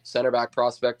fantastic center back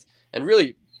prospect, and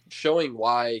really showing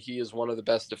why he is one of the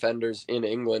best defenders in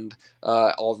England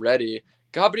already.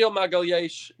 Gabriel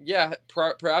Magalhaes, yeah,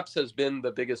 perhaps has been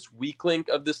the biggest weak link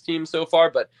of this team so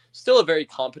far, but still a very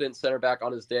competent center back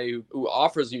on his day who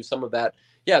offers you some of that,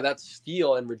 that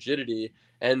steel and rigidity.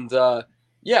 And I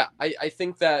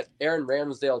think that Aaron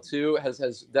Ramsdale too has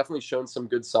definitely shown some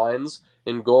good signs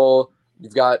in goal.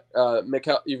 You've got Thomas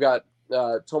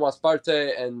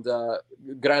Partey and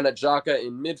Granit Xhaka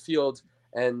in midfield,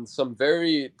 and some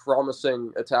very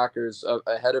promising attackers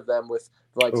ahead of them with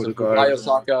the likes of Bukayo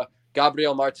Saka,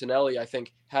 Gabriel Martinelli. I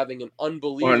think having an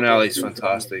unbelievable. Martinelli's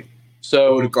fantastic.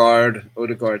 So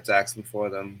Odegaard's excellent for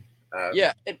them.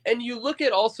 And you look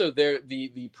at also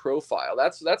the profile.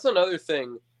 That's another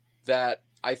thing that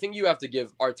I think you have to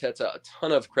give Arteta a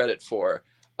ton of credit for.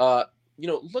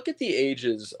 Look at the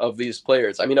ages of these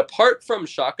players. I mean, apart from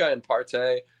Xhaka and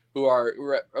Partey, who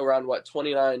are around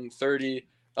 29, 30,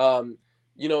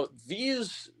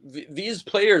 these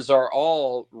players are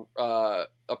all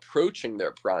approaching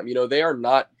their prime. They are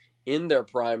not in their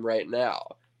prime right now.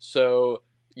 So,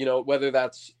 whether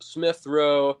that's Smith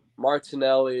Rowe,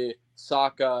 Martinelli,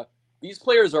 Saka, these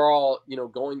players are all,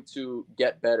 going to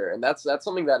get better. And that's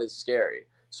something that is scary.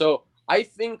 So I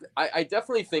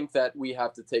definitely think that we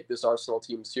have to take this Arsenal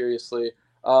team seriously.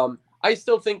 I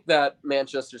still think that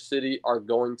Manchester City are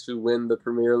going to win the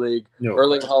Premier League. No.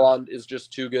 Erling Haaland is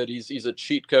just too good. He's a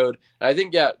cheat code. And I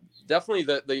think, definitely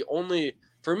the only,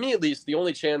 for me at least, the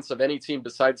only chance of any team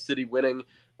besides City winning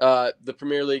the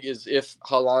Premier League is if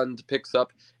Haaland picks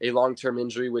up a long-term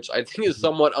injury, which I think is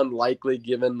somewhat unlikely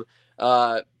given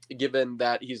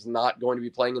that he's not going to be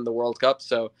playing in the World Cup.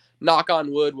 So knock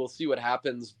on wood, we'll see what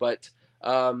happens. But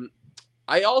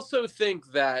I also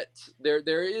think that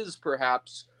there is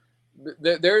perhaps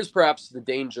the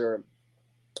danger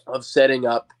of setting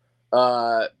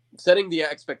the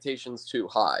expectations too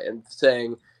high and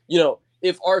saying,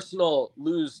 if Arsenal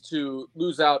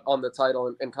lose out on the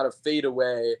title and kind of fade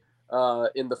away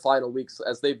in the final weeks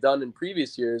as they've done in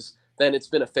previous years, then it's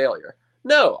been a failure.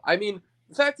 No, I mean,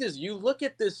 the fact is, you look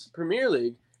at this Premier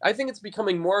League, I think it's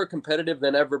becoming more competitive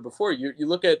than ever before. You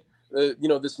look at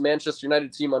this Manchester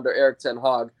United team under Eric Ten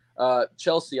Hag,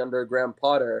 Chelsea under Graham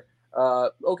Potter.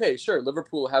 Okay, sure,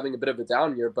 Liverpool having a bit of a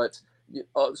down year, but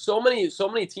so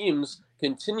many teams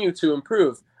continue to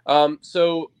improve.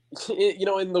 So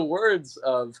in the words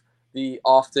of the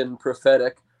often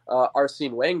prophetic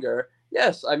Arsene Wenger,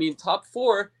 yes, I mean, top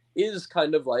four is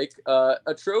kind of like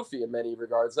a trophy in many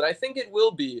regards. And I think it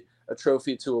will be a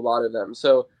trophy to a lot of them.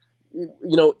 So,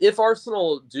 if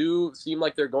Arsenal do seem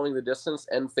like they're going the distance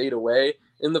and fade away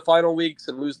in the final weeks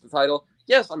and lose the title,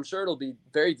 yes, I'm sure it'll be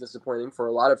very disappointing for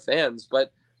a lot of fans.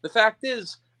 But the fact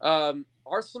is,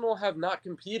 Arsenal have not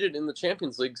competed in the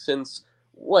Champions League since,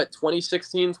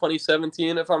 2016,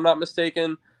 2017, if I'm not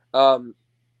mistaken.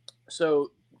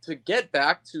 So to get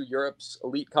back to Europe's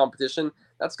elite competition,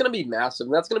 that's going to be massive.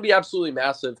 And that's going to be absolutely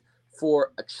massive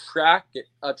for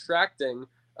attracting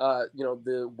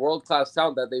the world-class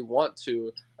talent that they want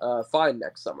to find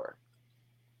next summer.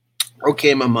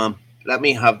 Okay, my mom, let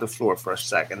me have the floor for a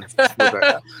second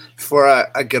before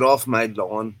I get off my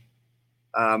lawn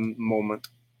moment.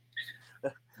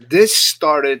 This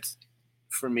started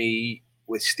for me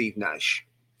with Steve Nash.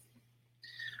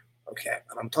 Okay,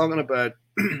 and I'm talking about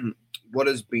what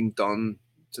has been done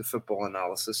to football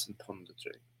analysis and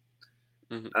punditry.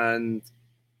 Mm-hmm. And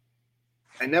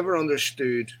I never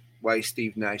understood why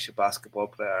Steve Nash, a basketball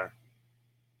player,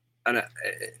 and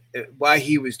why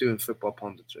he was doing football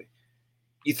punditry.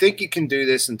 You think you can do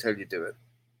this until you do it.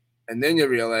 And then you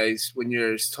realize when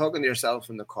you're talking to yourself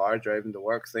in the car, driving to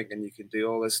work, thinking you can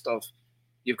do all this stuff,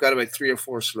 you've got about 3 or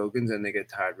 4 slogans and they get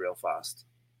tired real fast.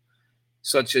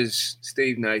 Such as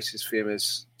Steve Nash's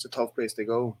famous, "It's a tough place to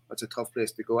go. It's a tough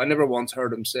place to go." I never once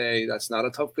heard him say that's not a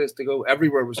tough place to go.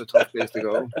 Everywhere was a tough place to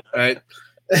go, right?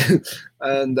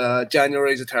 And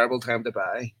January is a terrible time to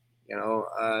buy,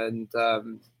 and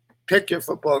pick your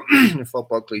football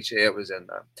cliche. It was in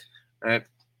there, right?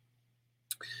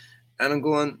 And I'm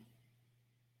going,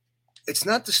 it's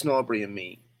not the snobbery in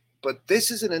me, but this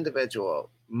is an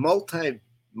individual,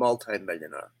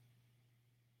 multi-millionaire,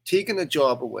 taking a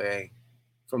job away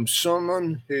from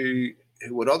someone who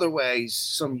would otherwise,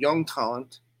 some young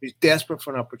talent who's desperate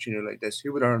for an opportunity like this,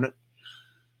 who would earn it.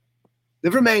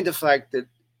 Never mind the fact that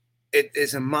it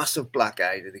is a massive black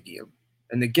eye to the game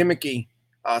and the gimmicky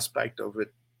aspect of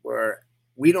it, where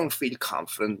we don't feel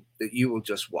confident that you will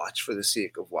just watch for the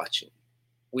sake of watching.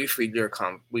 We feel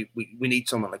we need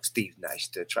someone like Steve Nash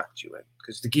to attract you in,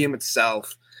 because the game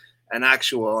itself and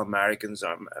actual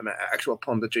actual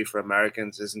punditry for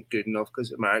Americans isn't good enough,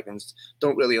 because Americans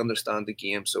don't really understand the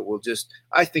game. So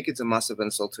I think it's a massive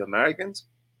insult to Americans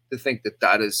to think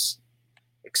that is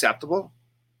acceptable.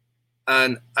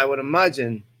 And I would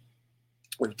imagine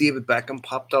if David Beckham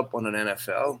popped up on an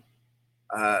NFL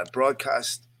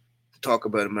broadcast to talk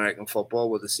about American football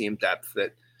with the same depth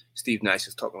that Steve Nash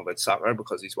is talking about soccer,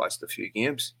 because he's watched a few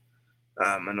games.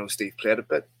 I know Steve played a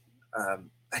bit.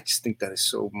 I just think that is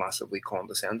so massively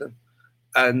condescending.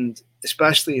 And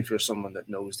especially if you're someone that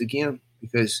knows the game,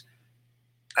 because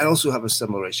I also have a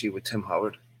similar issue with Tim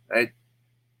Howard, right?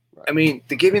 I mean,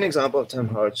 to give you an example of Tim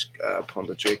Howard's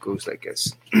punditry, it goes like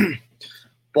this.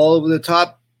 Ball over the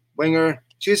top, winger,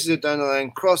 chases it down the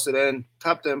line, cross it in,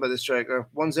 tapped in by the striker,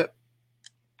 1-zip.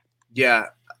 Yeah,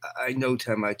 I know,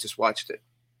 Tim, I just watched it.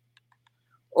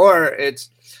 Or it's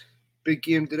big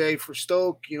game today for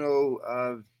Stoke,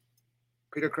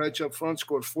 Peter Crouch up front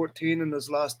scored 14 in his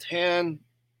last 10.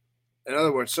 In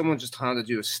other words, someone just handed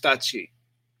you a stat sheet.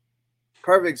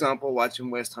 Perfect example,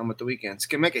 watching West Ham at the weekend.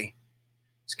 Skimmicky.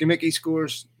 Skimmicky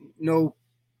scores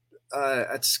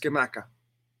at Skimaka.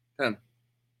 Him.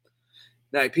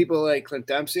 Now, people like Clint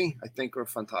Dempsey, I think, are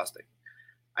fantastic.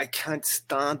 I can't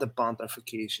stand the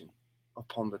banterification of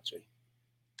punditry.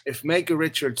 If Micah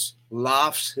Richards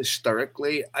laughs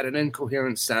hysterically at an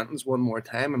incoherent sentence one more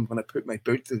time, I'm going to put my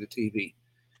boot through the TV.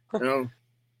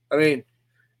 I mean,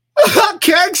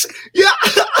 Kegs, yeah,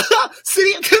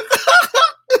 see,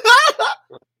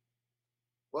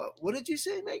 what did you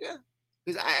say, Micah?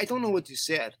 Because I don't know what you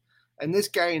said. And this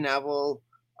Gary Neville,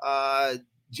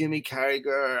 Jimmy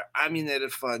Carragher, I'm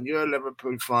United fan, you're a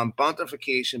Liverpool fan,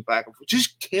 banterification back and forth.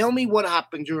 Just tell me what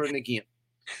happened during the game.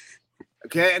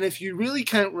 Okay, and if you really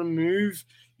can't remove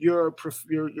your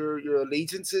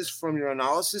allegiances from your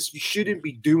analysis, you shouldn't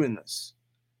be doing this.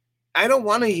 I don't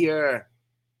want to hear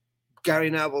Gary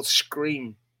Neville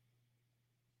scream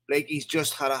like he's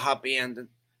just had a happy ending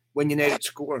when United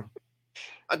score.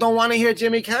 I don't want to hear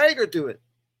Jimmy Carragher do it.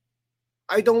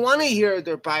 I don't want to hear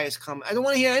their bias comment. I don't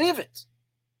want to hear any of it.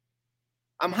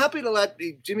 I'm happy to let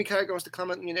Jimmy Carragher wants to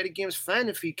comment on United games, fine,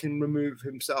 if he can remove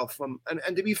himself from,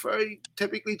 and to be fair, he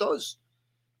typically does.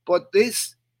 But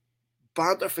this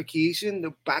banterification,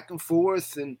 the back and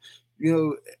forth, and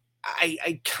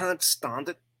I can't stand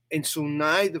it. And so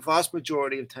now the vast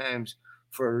majority of times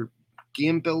for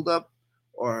game build-up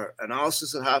or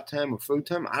analysis at halftime or full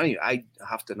time, I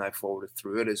have to now forward it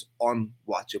through. It is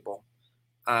unwatchable.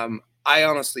 I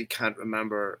honestly can't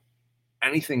remember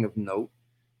anything of note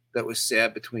that was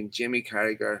said between Jamie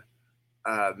Carragher,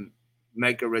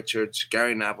 Micah Richards,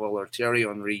 Gary Neville, or Thierry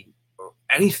Henry, or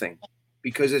anything,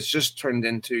 because it's just turned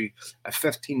into a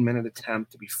 15-minute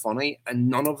attempt to be funny, and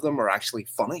none of them are actually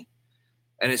funny,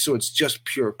 and so it's just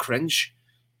pure cringe.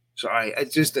 Sorry,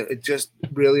 it just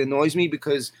really annoys me,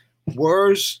 because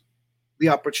where's the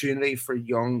opportunity for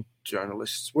young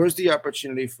journalists? Where's the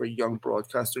opportunity for young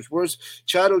broadcasters? Where's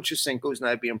Chad Ochocinco's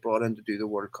now being brought in to do the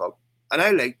World Cup? And I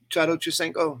like Chad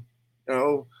Ochocinco.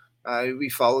 He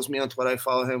follows me on Twitter. I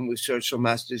follow him. We search some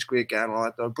messages, great guy and all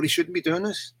that. But he shouldn't be doing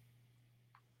this.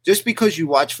 Just because you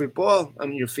watch football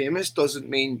and you're famous doesn't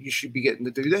mean you should be getting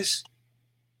to do this.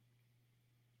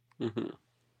 Mm-hmm.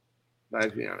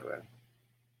 Anyway.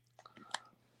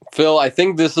 Phil, I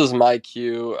think this is my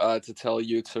cue to tell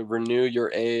you to renew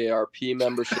your AARP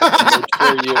membership. Make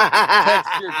sure you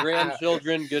text your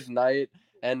grandchildren good night.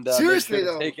 And seriously,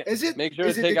 though, is it make sure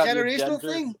is to it take a out generational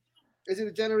your thing? Is it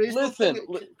a generational thing?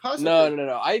 Possibly.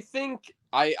 No. I think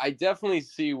I definitely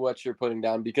see what you're putting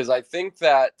down, because I think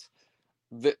that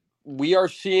we are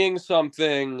seeing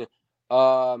something,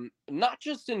 not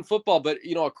just in football, but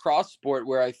across sport,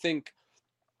 where I think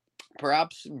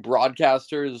perhaps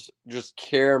broadcasters just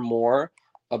care more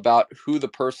about who the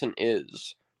person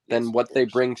is than what they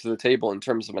bring to the table in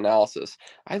terms of analysis.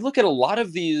 I look at a lot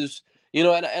of these,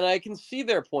 and I can see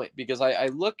their point, because I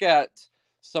look at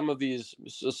some of these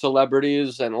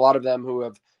celebrities, and a lot of them who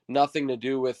have nothing to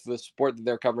do with the sport that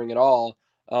they're covering at all.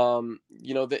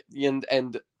 You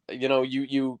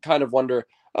kind of wonder,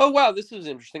 oh wow, this is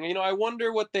interesting. I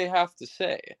wonder what they have to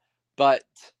say. But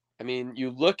I mean, you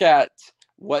look at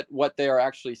what they are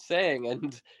actually saying,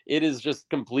 and it is just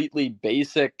completely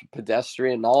basic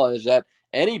pedestrian knowledge that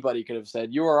anybody could have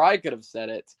said. You or I could have said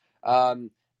it.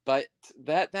 But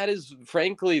that is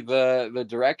frankly the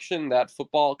direction that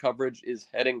football coverage is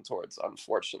heading towards,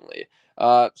 unfortunately.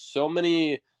 So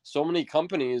many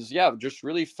companies, just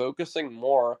really focusing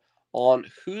more on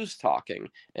who's talking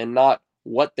and not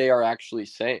what they are actually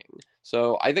saying.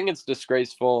 So I think it's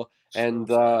disgraceful, and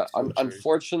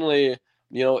unfortunately,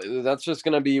 that's just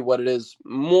going to be what it is.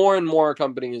 More and more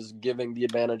companies giving the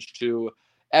advantage to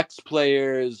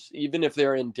ex-players, even if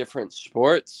they're in different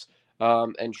sports,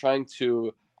 and trying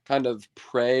to kind of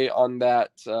prey on that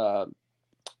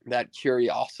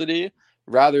curiosity,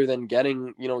 rather than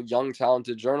getting, young,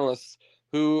 talented journalists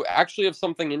who actually have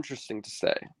something interesting to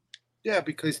say. Yeah,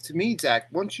 because to me, Zach,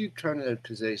 once you turn in a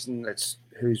position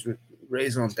whose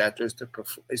raison d'etre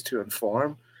is to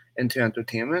inform into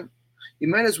entertainment, you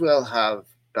might as well have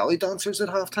belly dancers at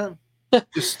halftime.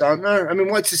 Just stand there. I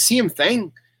mean, it's the same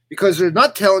thing, because they're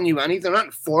not telling you anything. They're not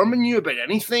informing you about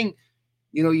anything.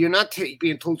 You're not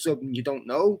being told something you don't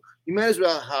know. You might as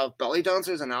well have belly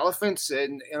dancers and elephants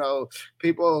and,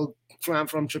 people from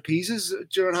trapezes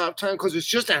during halftime, because it's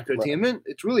just entertainment. Right.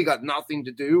 It's really got nothing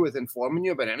to do with informing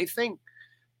you about anything.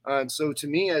 And so to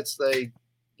me, it's like,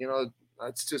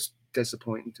 it's just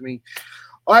disappointing to me.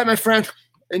 All right, my friend,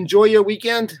 enjoy your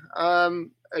weekend. Are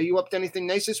you up to anything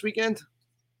nice this weekend?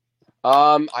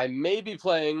 I may be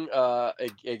playing a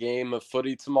game of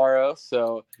footy tomorrow,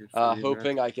 so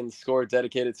hoping I can score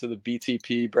dedicated to the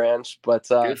BTP branch. But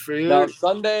good for you. Now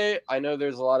Sunday, I know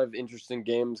there's a lot of interesting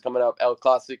games coming up. El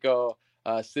Clasico,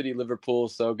 City Liverpool,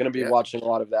 so going to be watching a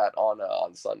lot of that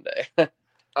on Sunday.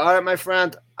 All right, my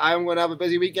friend, I'm going to have a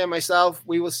busy weekend myself.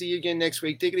 We will see you again next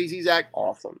week. Take it easy, Zach.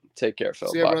 Awesome. Take care, Phil.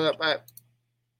 See you, brother. Bye.